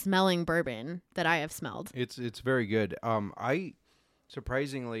best smelling bourbon that I have smelled. It's very good. I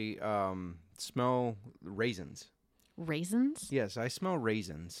surprisingly smell raisins. Raisins? Yes, I smell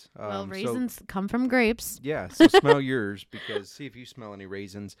raisins. Well, raisins come from grapes. Yeah, so smell yours because see if you smell any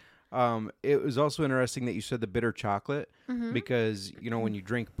raisins. It was also interesting that you said the bitter chocolate because, when you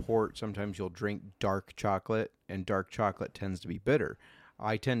drink port, sometimes you'll drink dark chocolate, and dark chocolate tends to be bitter.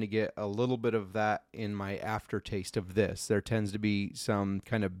 I tend to get a little bit of that in my aftertaste of this. There tends to be some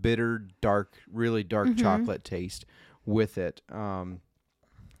kind of bitter, dark, really dark chocolate taste with it.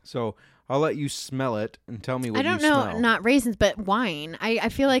 So I'll let you smell it and tell me what you smell. I don't know, not raisins, but wine. I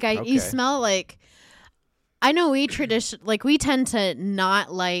feel like you smell like, I know we tend to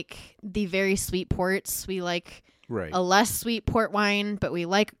not like the very sweet ports. We like a less sweet port wine, but we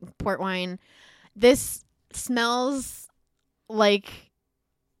like port wine. This smells like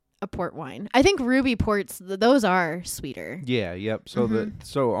a port wine. I think ruby ports, those are sweeter. Yeah, yep. So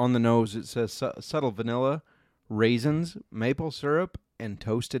so on the nose it says subtle vanilla, raisins, maple syrup, and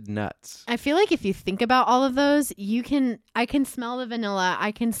toasted nuts. I feel like if you think about all of those, I can smell the vanilla,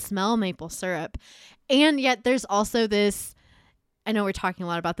 I can smell maple syrup. And yet there's also this, I know we're talking a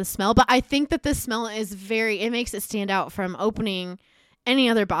lot about the smell, but I think that the smell is it makes it stand out from opening any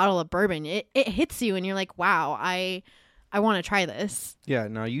other bottle of bourbon. It hits you and you're like, wow, I want to try this. Yeah,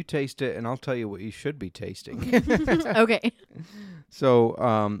 now you taste it and I'll tell you what you should be tasting. Okay.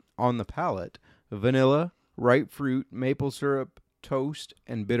 So on the palate, vanilla, ripe fruit, maple syrup, toast,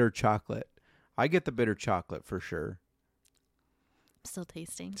 and bitter chocolate. I get the bitter chocolate for sure. Still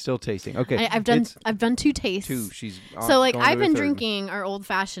tasting. Okay. I've done 2 tastes. 2. She's so like going I've to been a third. drinking our old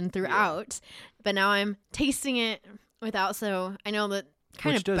fashioned throughout, but now I'm tasting it without. So I know that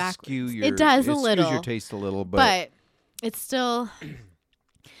kind Which of does backwards. skew your, it does a skews little. your taste a little, but it's still.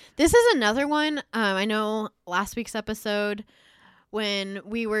 This is another one. I know last week's episode when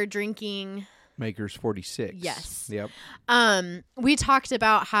we were drinking Maker's 46. Yes. Yep. We talked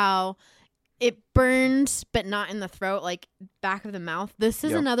about how it burns, but not in the throat, like back of the mouth. This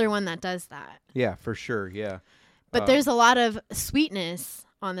is another one that does that. Yeah, for sure. Yeah. But there's a lot of sweetness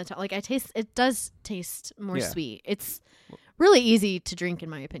on the top. Like it does taste more sweet. It's really easy to drink, in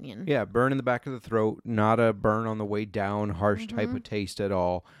my opinion. Yeah, burn in the back of the throat, not a burn on the way down, harsh type of taste at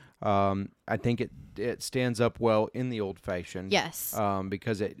all. I think it stands up well in the old fashioned. Yes.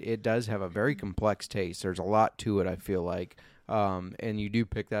 Because it does have a very complex taste. There's a lot to it, I feel like. And you do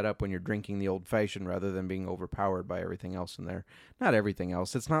pick that up when you're drinking the old fashioned rather than being overpowered by everything else in there. Not everything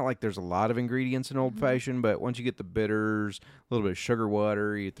else. It's not like there's a lot of ingredients in old fashioned, but once you get the bitters, a little bit of sugar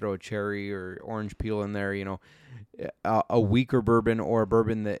water, you throw a cherry or orange peel in there, a weaker bourbon or a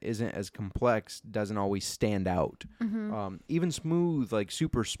bourbon that isn't as complex doesn't always stand out. Even smooth, like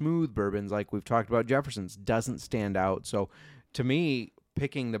super smooth bourbons, like we've talked about Jefferson's, doesn't stand out. So to me,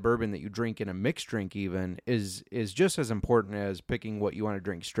 picking the bourbon that you drink in a mixed drink even is just as important as picking what you want to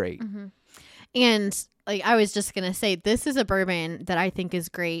drink straight. And like I was just gonna say, this is a bourbon that I think is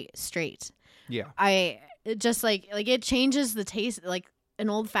great straight. Yeah. I just like it changes the taste. Like an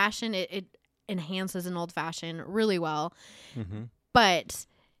old fashioned, it enhances an old fashioned really well. But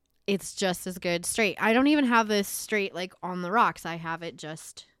it's just as good straight. I don't even have this straight like on the rocks. I have it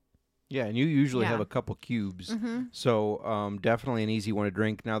just. Yeah, and you usually have a couple cubes. So definitely an easy one to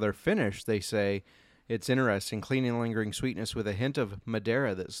drink. Now they're finished, they say. It's interesting. Clean and lingering sweetness with a hint of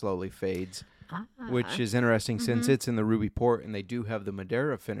Madeira that slowly fades, which is interesting since it's in the Ruby Port, and they do have the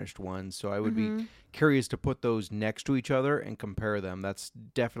Madeira finished ones. So I would be curious to put those next to each other and compare them. That's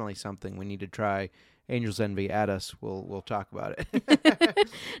definitely something we need to try. Angel's Envy at us. We'll talk about it.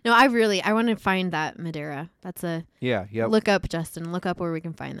 No, I want to find that Madeira. That's a Look up, Justin. Look up where we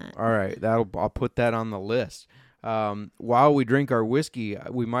can find that. All right, I'll put that on the list. While we drink our whiskey,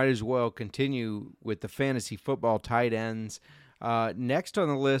 we might as well continue with the fantasy football tight ends. Next on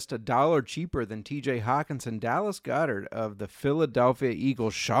the list, $1 cheaper than T.J. Hawkinson, Dallas Goedert of the Philadelphia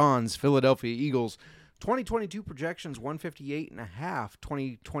Eagles. Sean's Philadelphia Eagles. 2022 projections 158.5.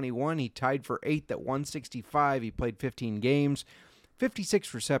 2021 he tied for 8th at 165. He played 15 games,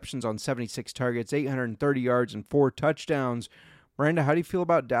 56 receptions on 76 targets, 830 yards and 4 touchdowns. Miranda, how do you feel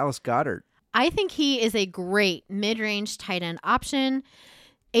about Dallas Goedert? I think he is a great mid-range tight end option.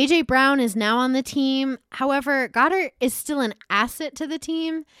 A.J. Brown is now on the team. However, Goedert is still an asset to the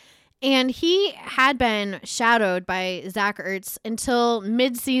team. And he had been shadowed by Zach Ertz until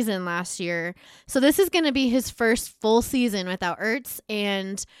mid-season last year. So this is going to be his first full season without Ertz.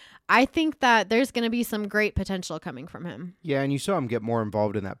 And I think that there's going to be some great potential coming from him. Yeah, and you saw him get more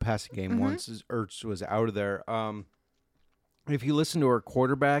involved in that passing game once Ertz was out of there. If you listen to our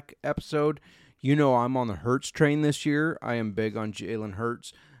quarterback episode, you know I'm on the Hurts train this year. I am big on Jalen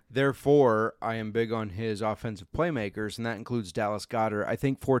Hurts. Therefore, I am big on his offensive playmakers, and that includes Dallas Goedert. I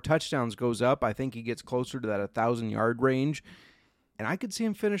think 4 touchdowns goes up. I think he gets closer to that 1,000-yard range, and I could see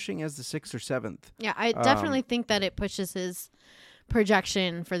him finishing as the 6th or 7th. Yeah, I definitely think that it pushes his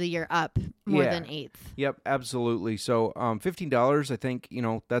projection for the year up more than 8th. Yep, absolutely. So $15, I think,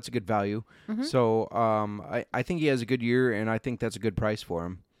 that's a good value. So I think he has a good year, and I think that's a good price for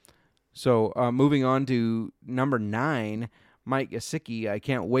him. So moving on to number 9, Mike Gesicki. I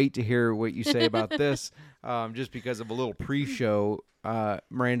can't wait to hear what you say about this, just because of a little pre-show.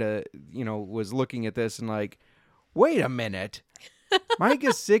 Miranda, was looking at this and like, wait a minute, Mike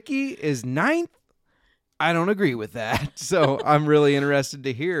Gesicki is 9th? I don't agree with that. So I'm really interested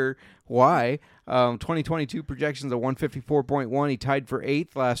to hear why. 2022 projections of 154.1. He tied for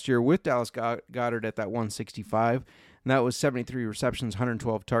 8th last year with Dallas Goedert at that 165. And that was 73 receptions,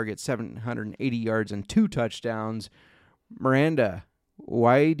 112 targets, 780 yards, and 2 touchdowns. Miranda,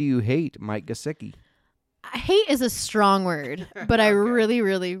 why do you hate Mike Gesicki? Hate is a strong word, but I really,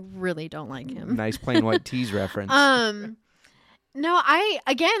 really, really don't like him. Nice plain white tees reference. No, I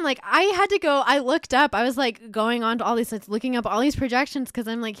had to go, I looked up, I was like going on to all these sites, looking up all these projections because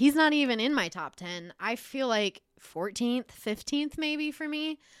I'm like, he's not even in my top 10. I feel like 14th, 15th maybe for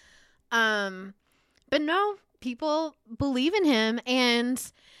me. But no, people believe in him. And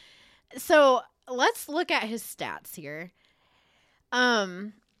so let's look at his stats here.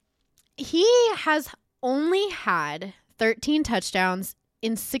 He has only had 13 touchdowns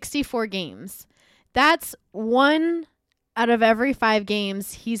in 64 games. That's 1 out of every 5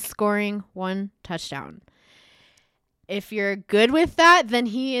 games he's scoring 1 touchdown. If you're good with that, then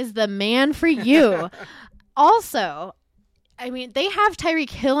he is the man for you. Also, I mean, they have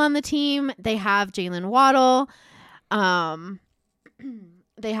Tyreek Hill on the team. They have Jalen Waddle.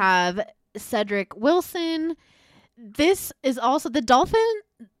 They have Cedric Wilson. This is also the Dolphins.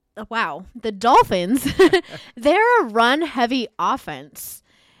 Wow. The Dolphins, they're a run-heavy offense.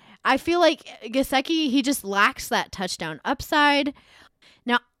 I feel like Gesicki, he just lacks that touchdown upside.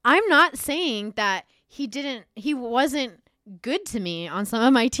 Now, I'm not saying that he wasn't good to me on some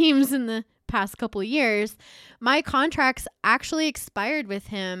of my teams in the past couple of years. My contracts actually expired with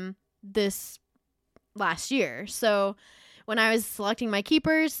him this last year. So when I was selecting my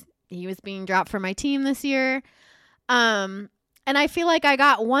keepers, he was being dropped for my team this year. And I feel like I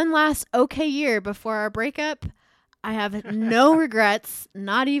got one last okay year before our breakup. I have no regrets,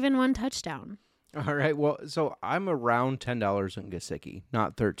 not even one touchdown. All right. Well, so I'm around $10 on Gesicki,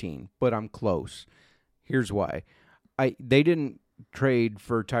 not 13, but I'm close. Here's why. They didn't trade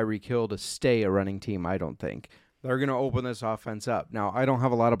for Tyreek Hill to stay a running team, I don't think. They're going to open this offense up. Now, I don't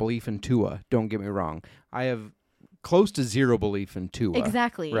have a lot of belief in Tua. Don't get me wrong. I have close to zero belief in Tua.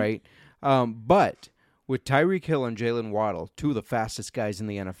 Exactly. Right? But with Tyreek Hill and Jalen Waddle, two of the fastest guys in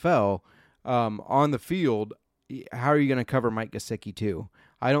the NFL, on the field, how are you going to cover Mike Gesicki too?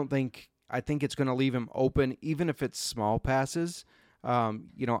 I think it's going to leave him open, even if it's small passes.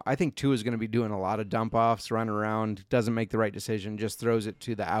 I think Tua is going to be doing a lot of dump offs, running around, doesn't make the right decision, just throws it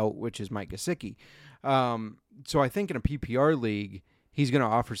to the out, which is Mike Gesicki. So I think in a PPR league, he's going to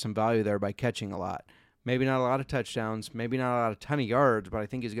offer some value there by catching a lot. Maybe not a lot of touchdowns, maybe not a ton of yards, but I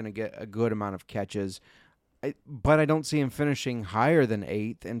think he's going to get a good amount of catches. But I don't see him finishing higher than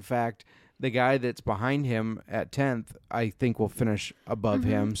 8th. In fact, the guy that's behind him at 10th, I think will finish above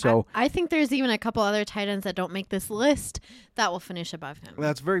him. So I think there's even a couple other tight ends that don't make this list that will finish above him.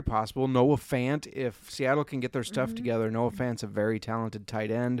 That's very possible. Noah Fant, if Seattle can get their stuff together, Noah Fant's a very talented tight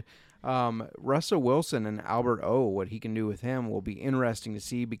end. Russell Wilson and Albert O, what he can do with him will be interesting to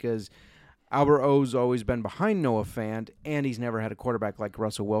see because Albert O's always been behind Noah Fant, and he's never had a quarterback like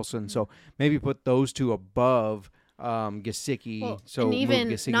Russell Wilson. So maybe put those two above Gesicki. And even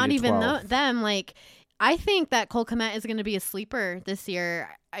move Gesicki not to even 12th. them. Like, I think that Cole Kmet is going to be a sleeper this year.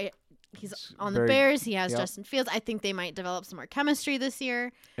 He's on the Bears. He has Justin Fields. I think they might develop some more chemistry this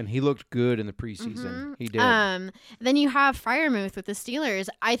year. And he looked good in the preseason. He did. Then you have Freiermuth with the Steelers.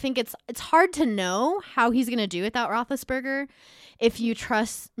 I think it's hard to know how he's going to do without Roethlisberger. If you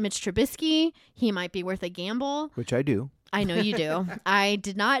trust Mitch Trubisky, he might be worth a gamble. Which I do. I know you do. I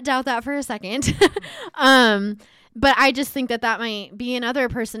did not doubt that for a second. But I just think that might be another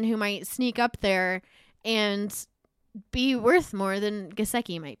person who might sneak up there and be worth more than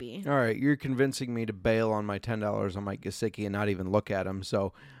Gesicki might be. All right, you're convincing me to bail on my $10 on Mike Gesicki and not even look at him.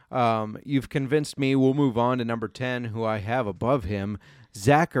 So you've convinced me. We'll move on to number 10, who I have above him.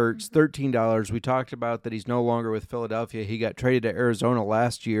 Zach Ertz, $13. We talked about that he's no longer with Philadelphia. He got traded to Arizona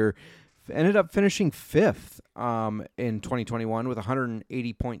last year. Ended up finishing 5th in 2021 with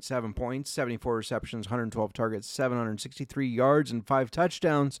 180.7 points, 74 receptions, 112 targets, 763 yards, and 5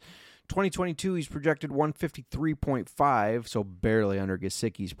 touchdowns. 2022, he's projected 153.5, so barely under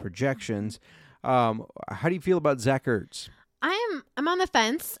Gesicki's projections. How do you feel about Zach Ertz? I'm on the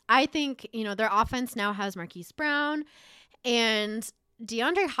fence. I think, their offense now has Marquise Brown, and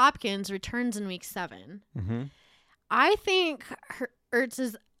DeAndre Hopkins returns in week 7. Mm-hmm. I think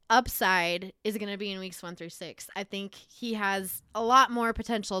Ertz's upside is going to be in weeks 1 through 6. I think he has a lot more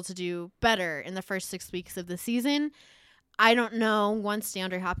potential to do better in the first 6 weeks of the season. I don't know once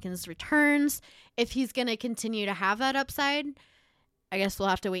DeAndre Hopkins returns if he's going to continue to have that upside. I guess we'll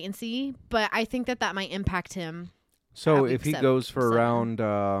have to wait and see, but I think that might impact him. So if he goes for around,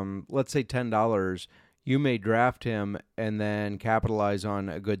 let's say $10, you may draft him and then capitalize on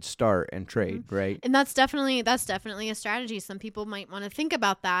a good start and trade, right? And that's definitely a strategy. Some people might want to think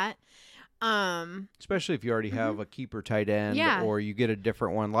about that. Especially if you already have a keeper tight end, or you get a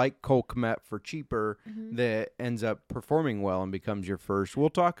different one like Cole Kmet for cheaper that ends up performing well and becomes your first. We'll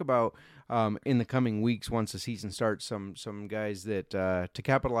talk about in the coming weeks once the season starts some guys that to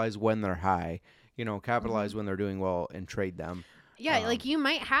capitalize when they're high, capitalize when they're doing well and trade them. Yeah, like you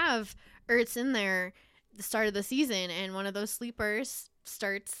might have Ertz in there the start of the season and one of those sleepers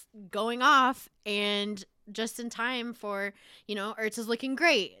starts going off and just in time for, Ertz is looking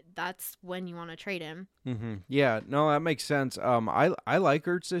great. That's when you want to trade him. Mm-hmm. Yeah, no, that makes sense. I like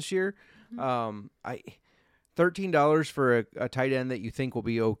Ertz this year. $13 for a tight end that you think will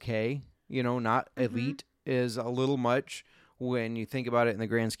be okay, not elite is a little much when you think about it in the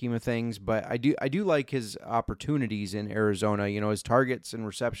grand scheme of things. But I do like his opportunities in Arizona. His targets and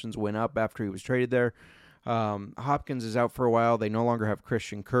receptions went up after he was traded there. Hopkins is out for a while. They no longer have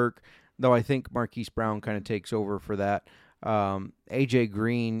Christian Kirk, though I think Marquise Brown kind of takes over for that. AJ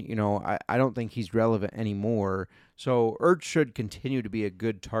Green, I don't think he's relevant anymore. So Ertz should continue to be a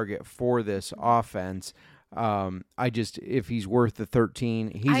good target for this offense. If he's worth the 13,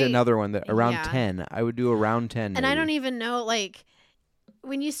 he's another one that around 10. I would do around 10. And maybe. I don't even know,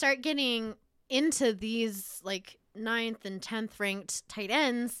 when you start getting into these 9th and 10th ranked tight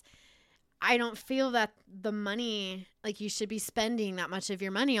ends, I don't feel that the money, you should be spending that much of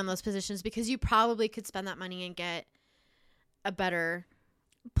your money on those positions because you probably could spend that money and get a better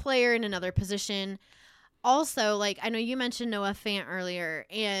player in another position. Also, I know you mentioned Noah Fant earlier,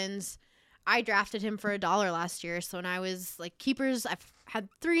 and I drafted him for $1 last year. So when I was like keepers, I've had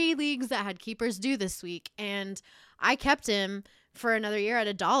 3 leagues that had keepers due this week, and I kept him for another year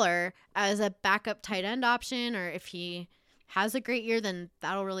at $1 as a backup tight end option. Or if he has a great year, then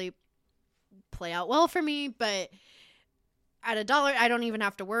that'll really play out well for me. But at $1, I don't even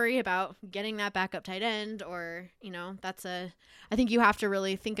have to worry about getting that backup tight end, or, I think you have to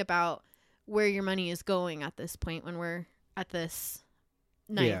really think about where your money is going at this point when we're at this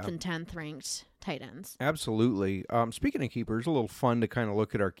 9th and 10th ranked tight ends. Absolutely. Speaking of keepers, a little fun to kind of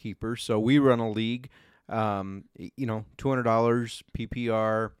look at our keepers. So we run a league, $200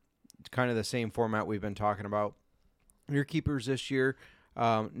 PPR, kind of the same format we've been talking about. Your keepers this year,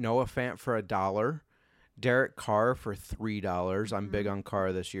 Noah Fant for $1, Derek Carr for $3. I'm big on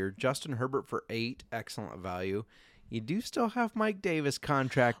Carr this year. Justin Herbert for $8, excellent value. You do still have Mike Davis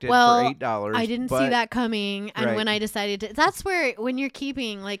contracted for $8. I didn't see that coming. And when I decided to, that's where, when you're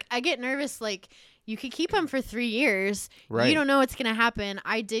keeping, like, I get nervous, like, you could keep him for 3 years. Right. You don't know what's going to happen.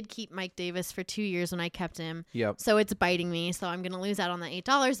 I did keep Mike Davis for 2 years when I kept him. Yep. So it's biting me. So I'm going to lose out on the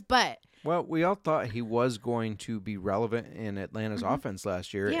 $8. But well, we all thought he was going to be relevant in Atlanta's offense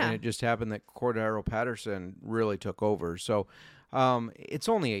last year. Yeah. And it just happened that Cordero Patterson really took over. So it's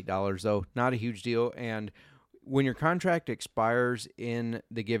only $8, though. Not a huge deal. And when your contract expires in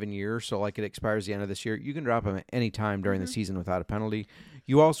the given year, so like it expires the end of this year, you can drop him at any time during the season without a penalty.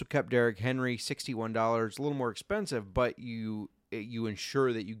 You also kept Derrick Henry, $61, a little more expensive, but you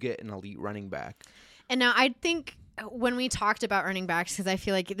ensure that you get an elite running back. And now I think when we talked about running backs, because I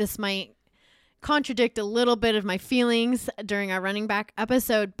feel like this might contradict a little bit of my feelings during our running back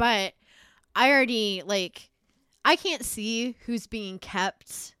episode, but I already, I can't see who's being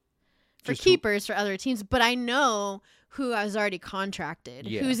kept for keepers for other teams, but I know who I was already contracted,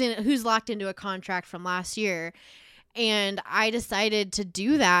 who's locked into a contract from last year. And I decided to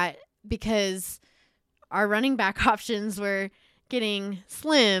do that because our running back options were getting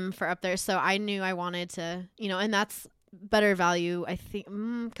slim for up there. So I knew I wanted to, and that's better value, I think,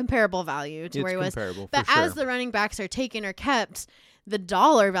 comparable value to where he was. But as the running backs are taken or kept, the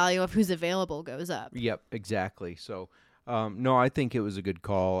dollar value of who's available goes up. Yep, exactly. So no, I think it was a good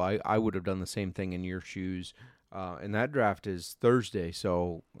call. I would have done the same thing in your shoes. And that draft is Thursday,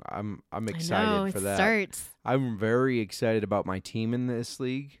 so I'm excited for that. Starts. I'm very excited about my team in this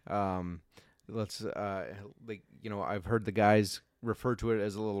league. I've heard the guys refer to it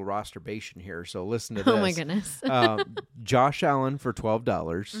as a little rosterbation here. So listen to this. Oh my goodness. Josh Allen for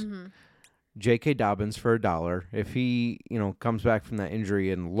 $12. J.K. Dobbins for $1. If he comes back from that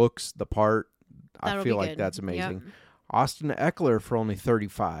injury and looks the part, I feel like that's amazing. Yep. Austin Eckler for only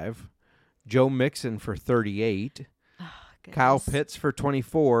 $35. Joe Mixon for $38. Oh, Kyle Pitts for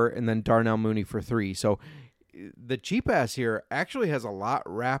 $24, and then Darnell Mooney for $3. So the cheap ass here actually has a lot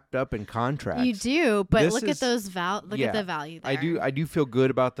wrapped up in contracts. You do, but look at those at the value there. I do feel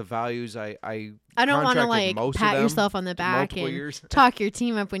good about the values. I don't want to pat yourself on the back and talk your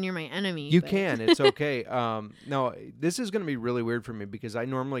team up when you're my enemy. You can. It's okay. No, this is going to be really weird for me because I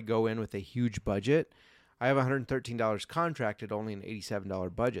normally go in with a huge budget. I have $113 contracted, only an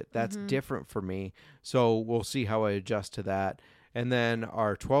 $87 budget. That's different for me. So we'll see how I adjust to that. And then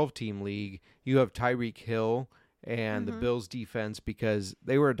our 12-team league, you have Tyreek Hill and the Bills defense because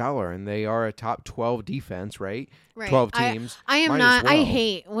they were $1 and they are a top 12 defense, right? 12 teams. I am not. Well. I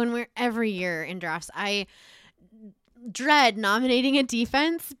hate when we're every year in drafts. I dread nominating a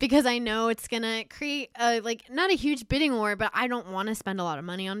defense because I know it's gonna create not a huge bidding war, but I don't want to spend a lot of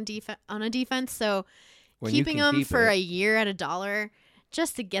money on a defense. So keeping them for a year at $1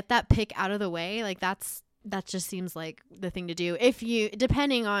 just to get that pick out of the way, that just seems like the thing to do. If you,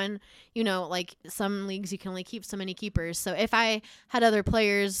 depending on, some leagues you can only keep so many keepers. So if I had other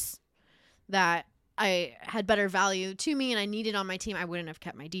players that I had better value to me and I needed on my team, I wouldn't have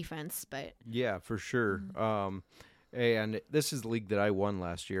kept my defense. But yeah, for sure. And this is the league that I won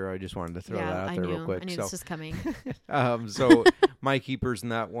last year. I just wanted to throw that out there real quick. I knew this was coming. So my keepers in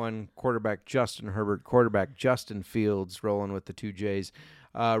that one, quarterback Justin Herbert, quarterback Justin Fields, rolling with the 2 J's.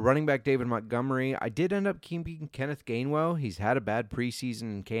 Running back David Montgomery. I did end up keeping Kenneth Gainwell. He's had a bad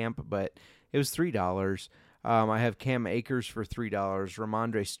preseason camp, but it was $3. I have Cam Akers for $3,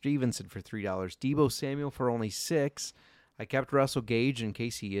 Ramondre Stevenson for $3, Deebo Samuel for only $6. I kept Russell Gage in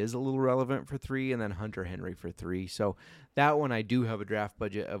case he is a little relevant for $3, and then Hunter Henry for $3. So that one I do have a draft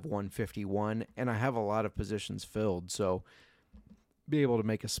budget of $151, and I have a lot of positions filled. So be able to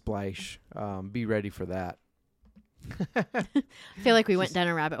make a splash. Be ready for that. I feel like we went down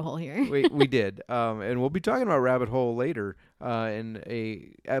a rabbit hole here. we did. And we'll be talking about rabbit hole later in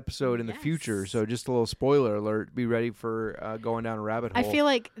a episode in the future. So just a little spoiler alert. Be ready for going down a rabbit hole. I feel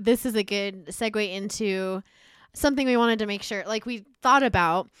like this is a good segue into something we wanted to make sure, like we thought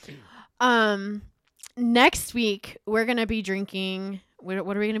about. Next week, we're going to be drinking. What are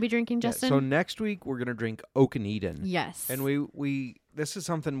we going to be drinking, Justin? So next week, we're going to drink Oak and Eden. Yes. And we this is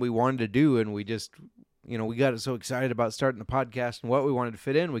something we wanted to do, and we just, we got so excited about starting the podcast and what we wanted to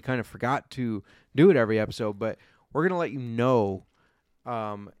fit in. We kind of forgot to do it every episode, but we're going to let you know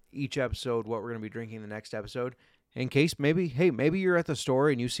each episode what we're going to be drinking the next episode. In case maybe you're at the store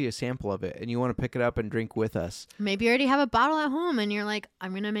and you see a sample of it and you want to pick it up and drink with us. Maybe you already have a bottle at home and you're like,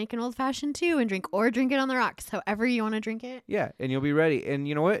 I'm going to make an old fashioned too and drink it on the rocks, however you want to drink it. Yeah, and you'll be ready. And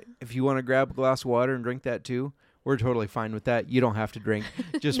you know what? If you want to grab a glass of water and drink that too, we're totally fine with that. You don't have to drink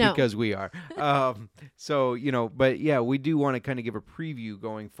just because we are. But yeah, we do want to kind of give a preview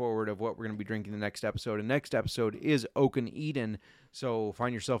going forward of what we're going to be drinking the next episode. And next episode is Oak and Eden. So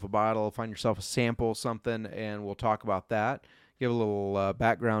find yourself a bottle, find yourself a sample, something, and we'll talk about that. Give a little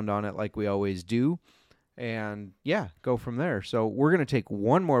background on it like we always do. And yeah, go from there. So we're going to take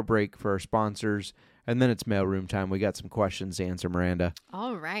one more break for our sponsors, and then it's mailroom time. We got some questions to answer, Miranda.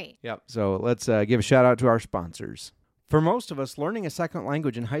 All right. Yep. So let's give a shout out to our sponsors. For most of us, learning a second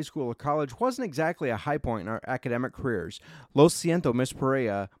language in high school or college wasn't exactly a high point in our academic careers. Lo siento, Miss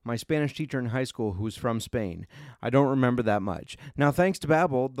Perea, my Spanish teacher in high school who was from Spain. I don't remember that much. Now, thanks to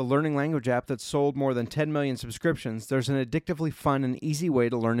Babbel, the learning language app that's sold more than 10 million subscriptions, there's an addictively fun and easy way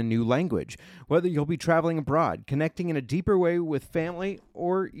to learn a new language. Whether you'll be traveling abroad, connecting in a deeper way with family,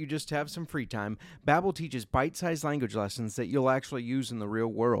 or you just have some free time, Babbel teaches bite-sized language lessons that you'll actually use in the real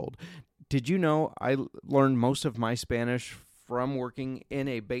world. Did you know I learned most of my Spanish from working in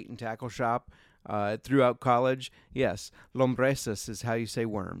a bait and tackle shop throughout college? Yes, lombreces is how you say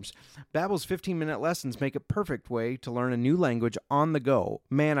worms. Babbel's 15-minute lessons make a perfect way to learn a new language on the go.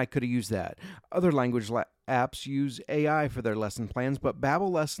 Man, I could have used that. Other language apps use AI for their lesson plans, but Babbel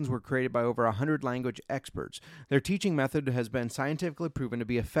lessons were created by over 100 language experts. Their teaching method has been scientifically proven to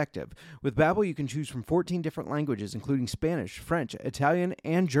be effective. With Babbel, you can choose from 14 different languages, including Spanish, French, Italian,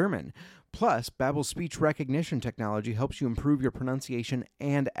 and German. Plus, Babbel's speech recognition technology helps you improve your pronunciation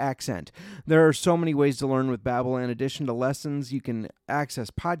and accent. There are so many ways to learn with Babbel. In addition to lessons, you can access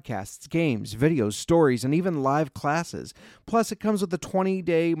podcasts, games, videos, stories, and even live classes. Plus, it comes with a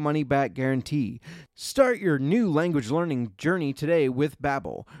 20-day money-back guarantee. Start your new language learning journey today with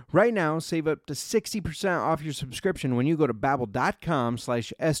Babbel. Right now, save up to 60% off your subscription when you go to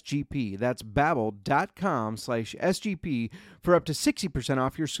babbel.com/SGP. That's babbel.com/SGP for up to 60%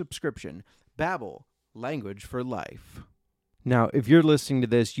 off your subscription. Babbel, language for life. Now, if you're listening to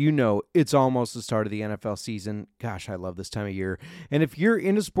this, you know it's almost the start of the NFL season. Gosh, I love this time of year. And if you're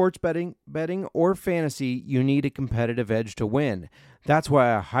into sports betting or fantasy, you need a competitive edge to win. That's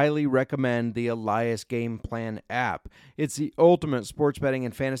why I highly recommend the Elias Game Plan app. It's the ultimate sports betting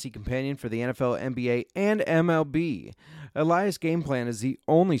and fantasy companion for the NFL, NBA, and MLB. Elias Game Plan is the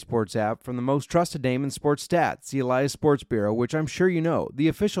only sports app from the most trusted name in sports stats, the Elias Sports Bureau, which I'm sure you know, the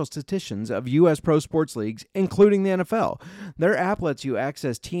official statisticians of U.S. pro sports leagues, including the NFL. Their app lets you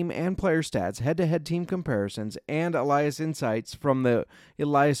access team and player stats, head-to-head team comparisons, and Elias insights from the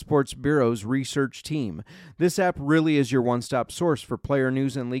Elias Sports Bureau's research team. This app really is your one-stop source for player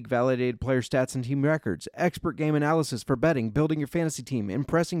news and league-validated player stats and team records, expert game analysis for betting, building your fantasy team,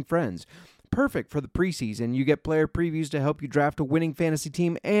 impressing friends. Perfect for the preseason. You get player previews to help you draft a winning fantasy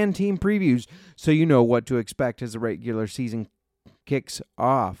team and team previews so you know what to expect as the regular season kicks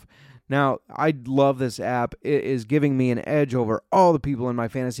off. Now, I love this app. It is giving me an edge over all the people in my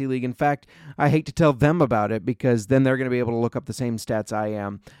fantasy league. In fact, I hate to tell them about it because then they're going to be able to look up the same stats I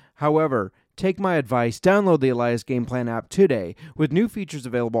am. However, take my advice, download the Elias Game Plan app today. With new features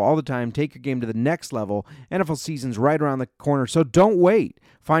available all the time, take your game to the next level. NFL season's right around the corner, so don't wait.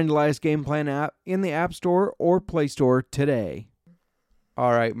 Find Elias Game Plan app in the App Store or Play Store today.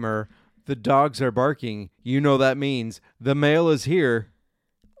 All right, Mur, the dogs are barking. You know that means the mail is here.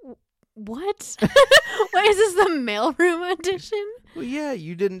 What? Why is this the mailroom edition? Well, yeah,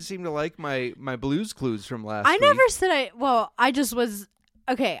 you didn't seem to like my Blues Clues from last week. I never said I just was...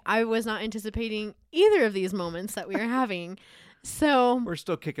 Okay, I was not anticipating either of these moments that we are having. So we're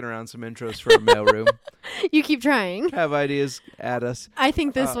still kicking around some intros for a mailroom. You keep trying. Have ideas at us. I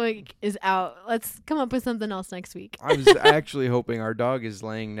think this week is out. Let's come up with something else next week. I was actually hoping our dog is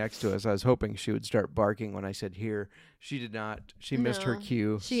laying next to us. I was hoping she would start barking when I said here. She did not. She missed her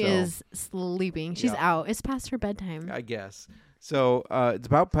cue. She is sleeping. She's out. It's past her bedtime. I guess. So it's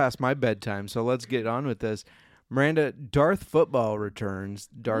about past my bedtime. So let's get on with this. Miranda, Darth Football returns.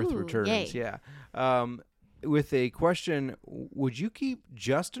 Darth Ooh, returns, yay. yeah. With a question, would you keep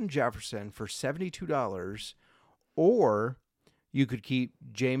Justin Jefferson for $72, or you could keep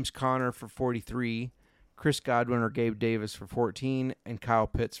James Conner for $43, Chris Godwin or Gabe Davis for $14, and Kyle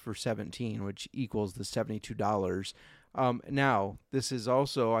Pitts for $17, which equals the $72. Now, this is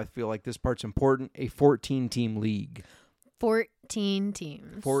also, I feel like this part's important, a 14-team league. 14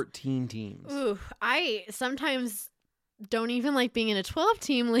 teams. 14 teams. Ooh, I sometimes don't even like being in a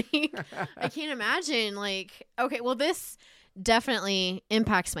 12-team league. I can't imagine. Okay, well, this definitely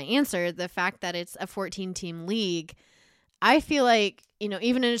impacts my answer. The fact that it's a 14-team league. I feel like,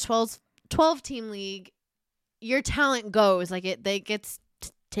 even in a 12-team league, your talent goes. It gets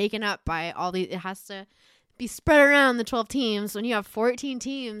taken up by all these. It has to be spread around the 12 teams. When you have 14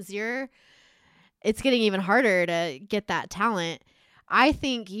 teams, it's getting even harder to get that talent. I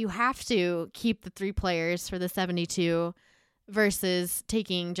think you have to keep the 3 players for the 72 versus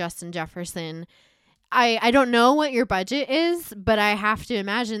taking Justin Jefferson. I don't know what your budget is, but I have to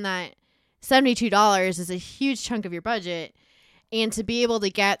imagine that $72 is a huge chunk of your budget. And to be able to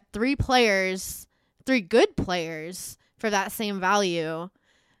get 3 good players for that same value,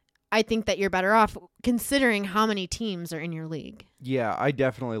 I think that you're better off considering how many teams are in your league. Yeah, I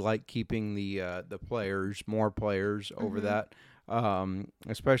definitely like keeping the players, more players over that,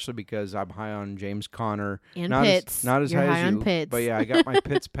 especially because I'm high on James Conner. And not Pitts. Not as You're high high as on you, Pitts. but yeah, I got my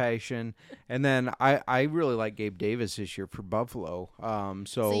Pitts passion. And then I really like Gabe Davis this year for Buffalo.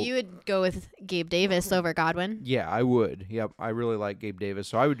 So you would go with Gabe Davis over Godwin? Yeah, I would. Yep, I really like Gabe Davis,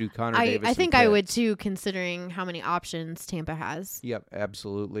 so I would do Connor Davis. I think and I would Pitts. too, considering how many options Tampa has. Yep,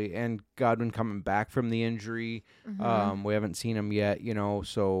 absolutely. And Godwin coming back from the injury. We haven't seen him yet,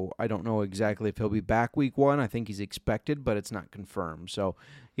 so I don't know exactly if he'll be back week 1. I think he's expected, but it's not confirmed. So,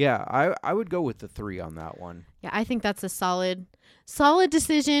 yeah, I would go with the 3 on that one. Yeah, I think that's a solid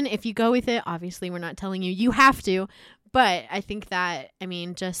decision. If you go with it, obviously we're not telling you have to, but I think that,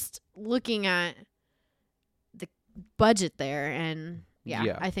 just looking at the budget there, and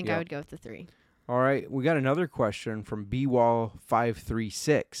I think I would go with the 3. All right, we got another question from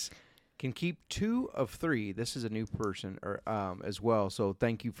BWall536. Can keep 2 of 3. This is a new person as well, so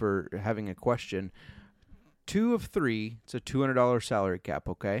thank you for having a question. 2 of 3, it's a $200 salary cap,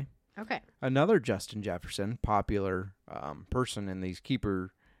 okay? Okay. Another Justin Jefferson, popular person in these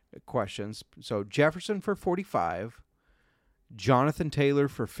keeper questions. So Jefferson for 45, Jonathan Taylor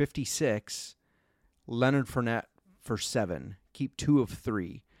for 56, Leonard Fournette for 7. Keep 2 of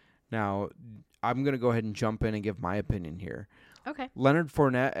 3. Now, I'm going to go ahead and jump in and give my opinion here. Okay. Leonard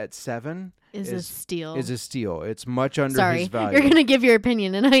Fournette at 7 is a steal. It's much under his value. You're going to give your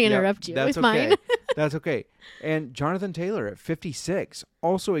opinion and I interrupt you that's with okay. mine. That's okay. And Jonathan Taylor at 56,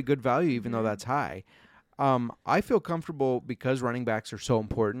 also a good value, even though that's high. I feel comfortable because running backs are so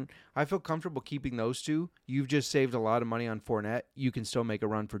important. I feel comfortable keeping those 2. You've just saved a lot of money on Fournette. You can still make a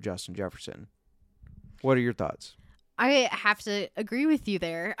run for Justin Jefferson. What are your thoughts? I have to agree with you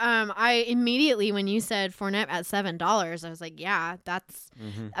there. I immediately, when you said Fournette at $7, I was like, yeah, that's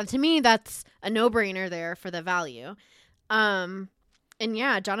to me, that's a no-brainer there for the value. And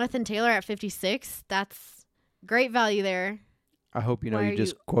yeah, Jonathan Taylor at 56, that's great value there. I hope you know you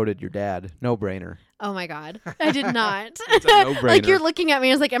just quoted your dad. No-brainer. Oh my God, I did not. It's a no-brainer. Like you're looking at me.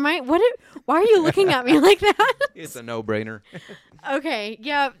 I was like, why are you looking at me like that? It's a no-brainer. Okay.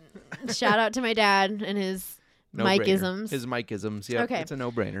 Yeah. Shout out to my dad and his Mike-isms. His Mike-isms. Yeah. Okay. It's a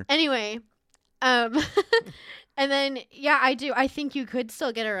no-brainer. Anyway, and then I do. I think you could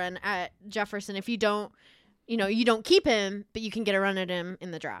still get a run at Jefferson if you don't keep him, but you can get a run at him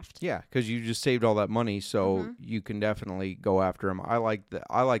in the draft. Yeah, because you just saved all that money, so you can definitely go after him. I like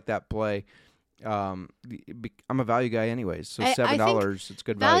that play. I'm a value guy anyways, so $7, it's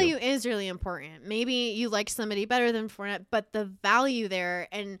good value. Value is really important. Maybe you like somebody better than Fournette, but the value there,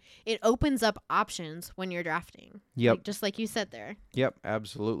 and it opens up options when you're drafting. Yep. Just like you said there. Yep,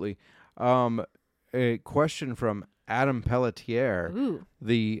 absolutely. A question from Adam Pelletier,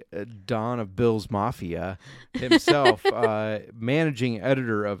 the Don of Bill's Mafia himself, managing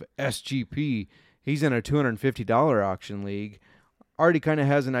editor of SGP. He's in a $250 auction league. Already kind of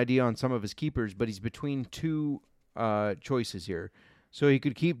has an idea on some of his keepers, but he's between 2 choices here. So he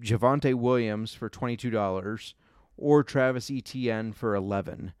could keep Javonte Williams for $22 or Travis Etienne for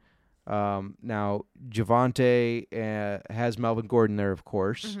 $11. Now, Javonte has Melvin Gordon there, of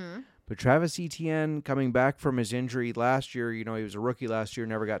course. But Travis Etienne, coming back from his injury last year, he was a rookie last year,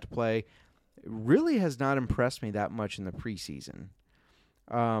 never got to play, really has not impressed me that much in the preseason.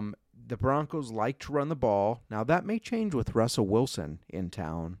 The Broncos like to run the ball. Now, that may change with Russell Wilson in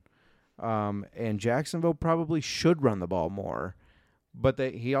town. And Jacksonville probably should run the ball more. But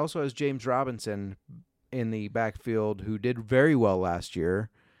he also has James Robinson in the backfield who did very well last year.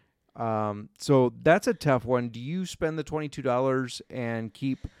 So that's a tough one. Do you spend the $22 and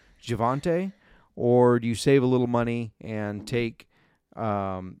keep Javonte, or do you save a little money and take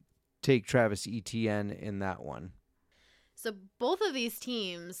Travis Etienne in that one? So both of these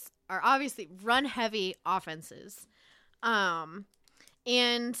teams are obviously run-heavy offenses.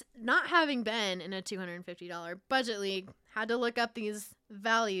 And not having been in a $250 budget league, had to look up these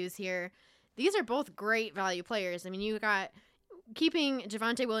values here. These are both great value players. I mean, you got keeping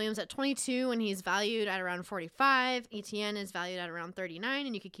Javonte Williams at 22 and he's valued at around 45. Etienne is valued at around 39,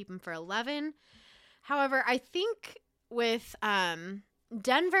 and you could keep him for 11. However, I think with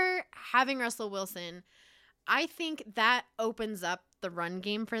Denver having Russell Wilson, I think that opens up the run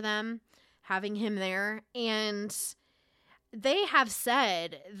game for them, having him there. And they have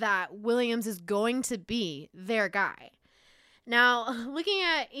said that Williams is going to be their guy. Now, looking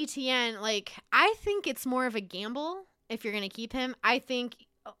at Etienne, I think it's more of a gamble if you're going to keep him.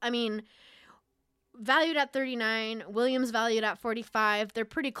 Valued at 39, Williams valued at 45. They're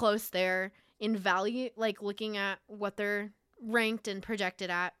pretty close there in value, looking at what they're ranked and projected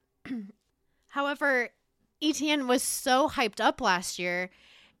at. However, Etienne was so hyped up last year,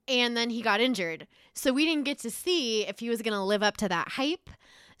 and then he got injured. So we didn't get to see if he was going to live up to that hype.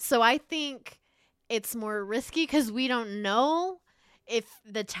 So I think it's more risky because we don't know if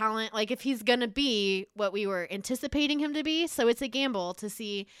the talent, if he's going to be what we were anticipating him to be. So it's a gamble to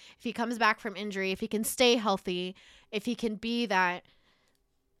see if he comes back from injury, if he can stay healthy, if he can be that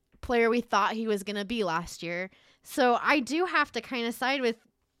player we thought he was going to be last year. So I do have to kind of side with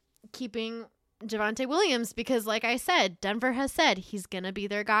keeping Javonte Williams because, like I said, Denver has said he's going to be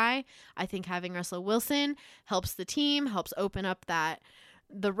their guy. I think having Russell Wilson helps the team, helps open up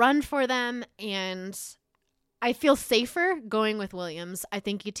the run for them, and I feel safer going with Williams. I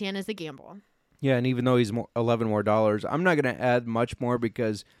think Etienne is a gamble. Yeah, and even though he's $11 more, I'm not going to add much more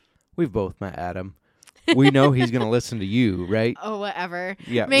because we've both met Adam. We know he's going to listen to you, right? Oh, whatever.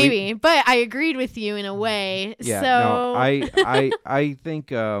 Yeah, maybe. But I agreed with you in a way. Yeah, so no, I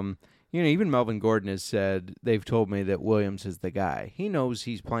think even Melvin Gordon has said, they've told me that Williams is the guy. He knows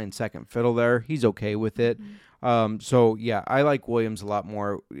he's playing second fiddle there. He's okay with it. So, yeah, I like Williams a lot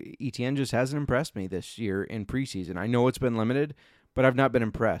more. Etienne just hasn't impressed me this year in preseason. I know it's been limited, but I've not been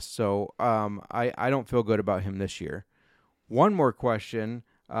impressed. So I don't feel good about him this year. One more question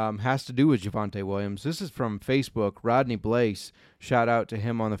has to do with Javonte Williams. This is from Facebook. Rodney Blaze, shout out to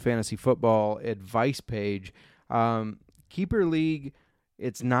him on the Fantasy Football Advice page. Keeper League,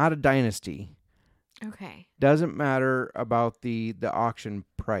 it's not a dynasty. Okay. Doesn't matter about the auction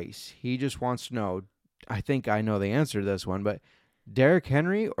price. He just wants to know, I think I know the answer to this one, but Derrick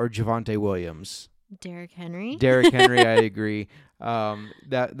Henry or Javonte Williams? Derrick Henry. Derrick Henry, I agree.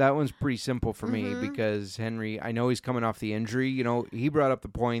 That one's pretty simple for me because Henry, I know he's coming off the injury. He brought up the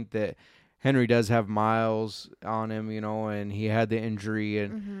point that Henry does have miles on him, and he had the injury,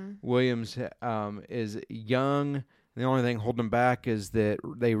 and Williams is young. The only thing holding him back is that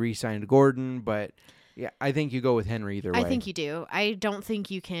they re-signed Gordon, but yeah, I think you go with Henry either way. I think you do. I don't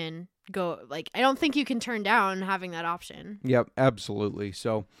think you can go, I don't think you can turn down having that option. Yep, absolutely.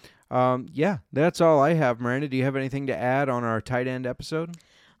 So, yeah, that's all I have. Miranda, do you have anything to add on our tight end episode?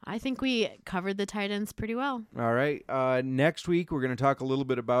 I think we covered the tight ends pretty well. All right. Next week, we're going to talk a little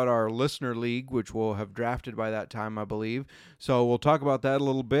bit about our listener league, which we'll have drafted by that time, I believe. So we'll talk about that a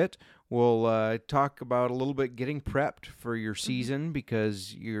little bit. We'll talk about a little bit getting prepped for your season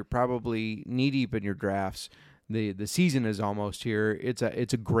because you're probably knee-deep in your drafts. The season is almost here. It's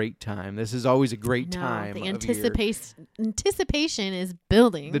a great time. This is always a great time. The anticipation is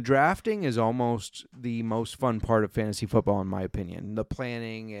building. The drafting is almost the most fun part of fantasy football, in my opinion. The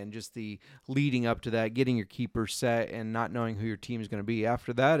planning and just the leading up to that, getting your keeper set and not knowing who your team is going to be.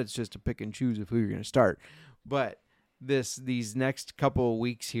 After that, it's just a pick and choose of who you're going to start. But these next couple of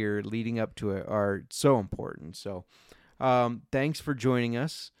weeks here leading up to it are so important. So thanks for joining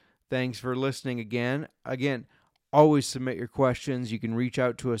us. Thanks for listening again. Always submit your questions. You can reach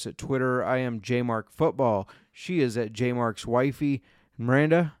out to us at Twitter. I am JMarkFootball. She is at JMarksWifey.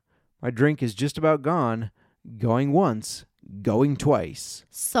 Miranda, my drink is just about gone. Going once, going twice.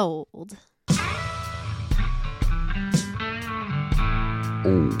 Sold.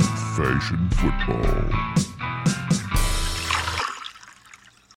 Old-fashioned football.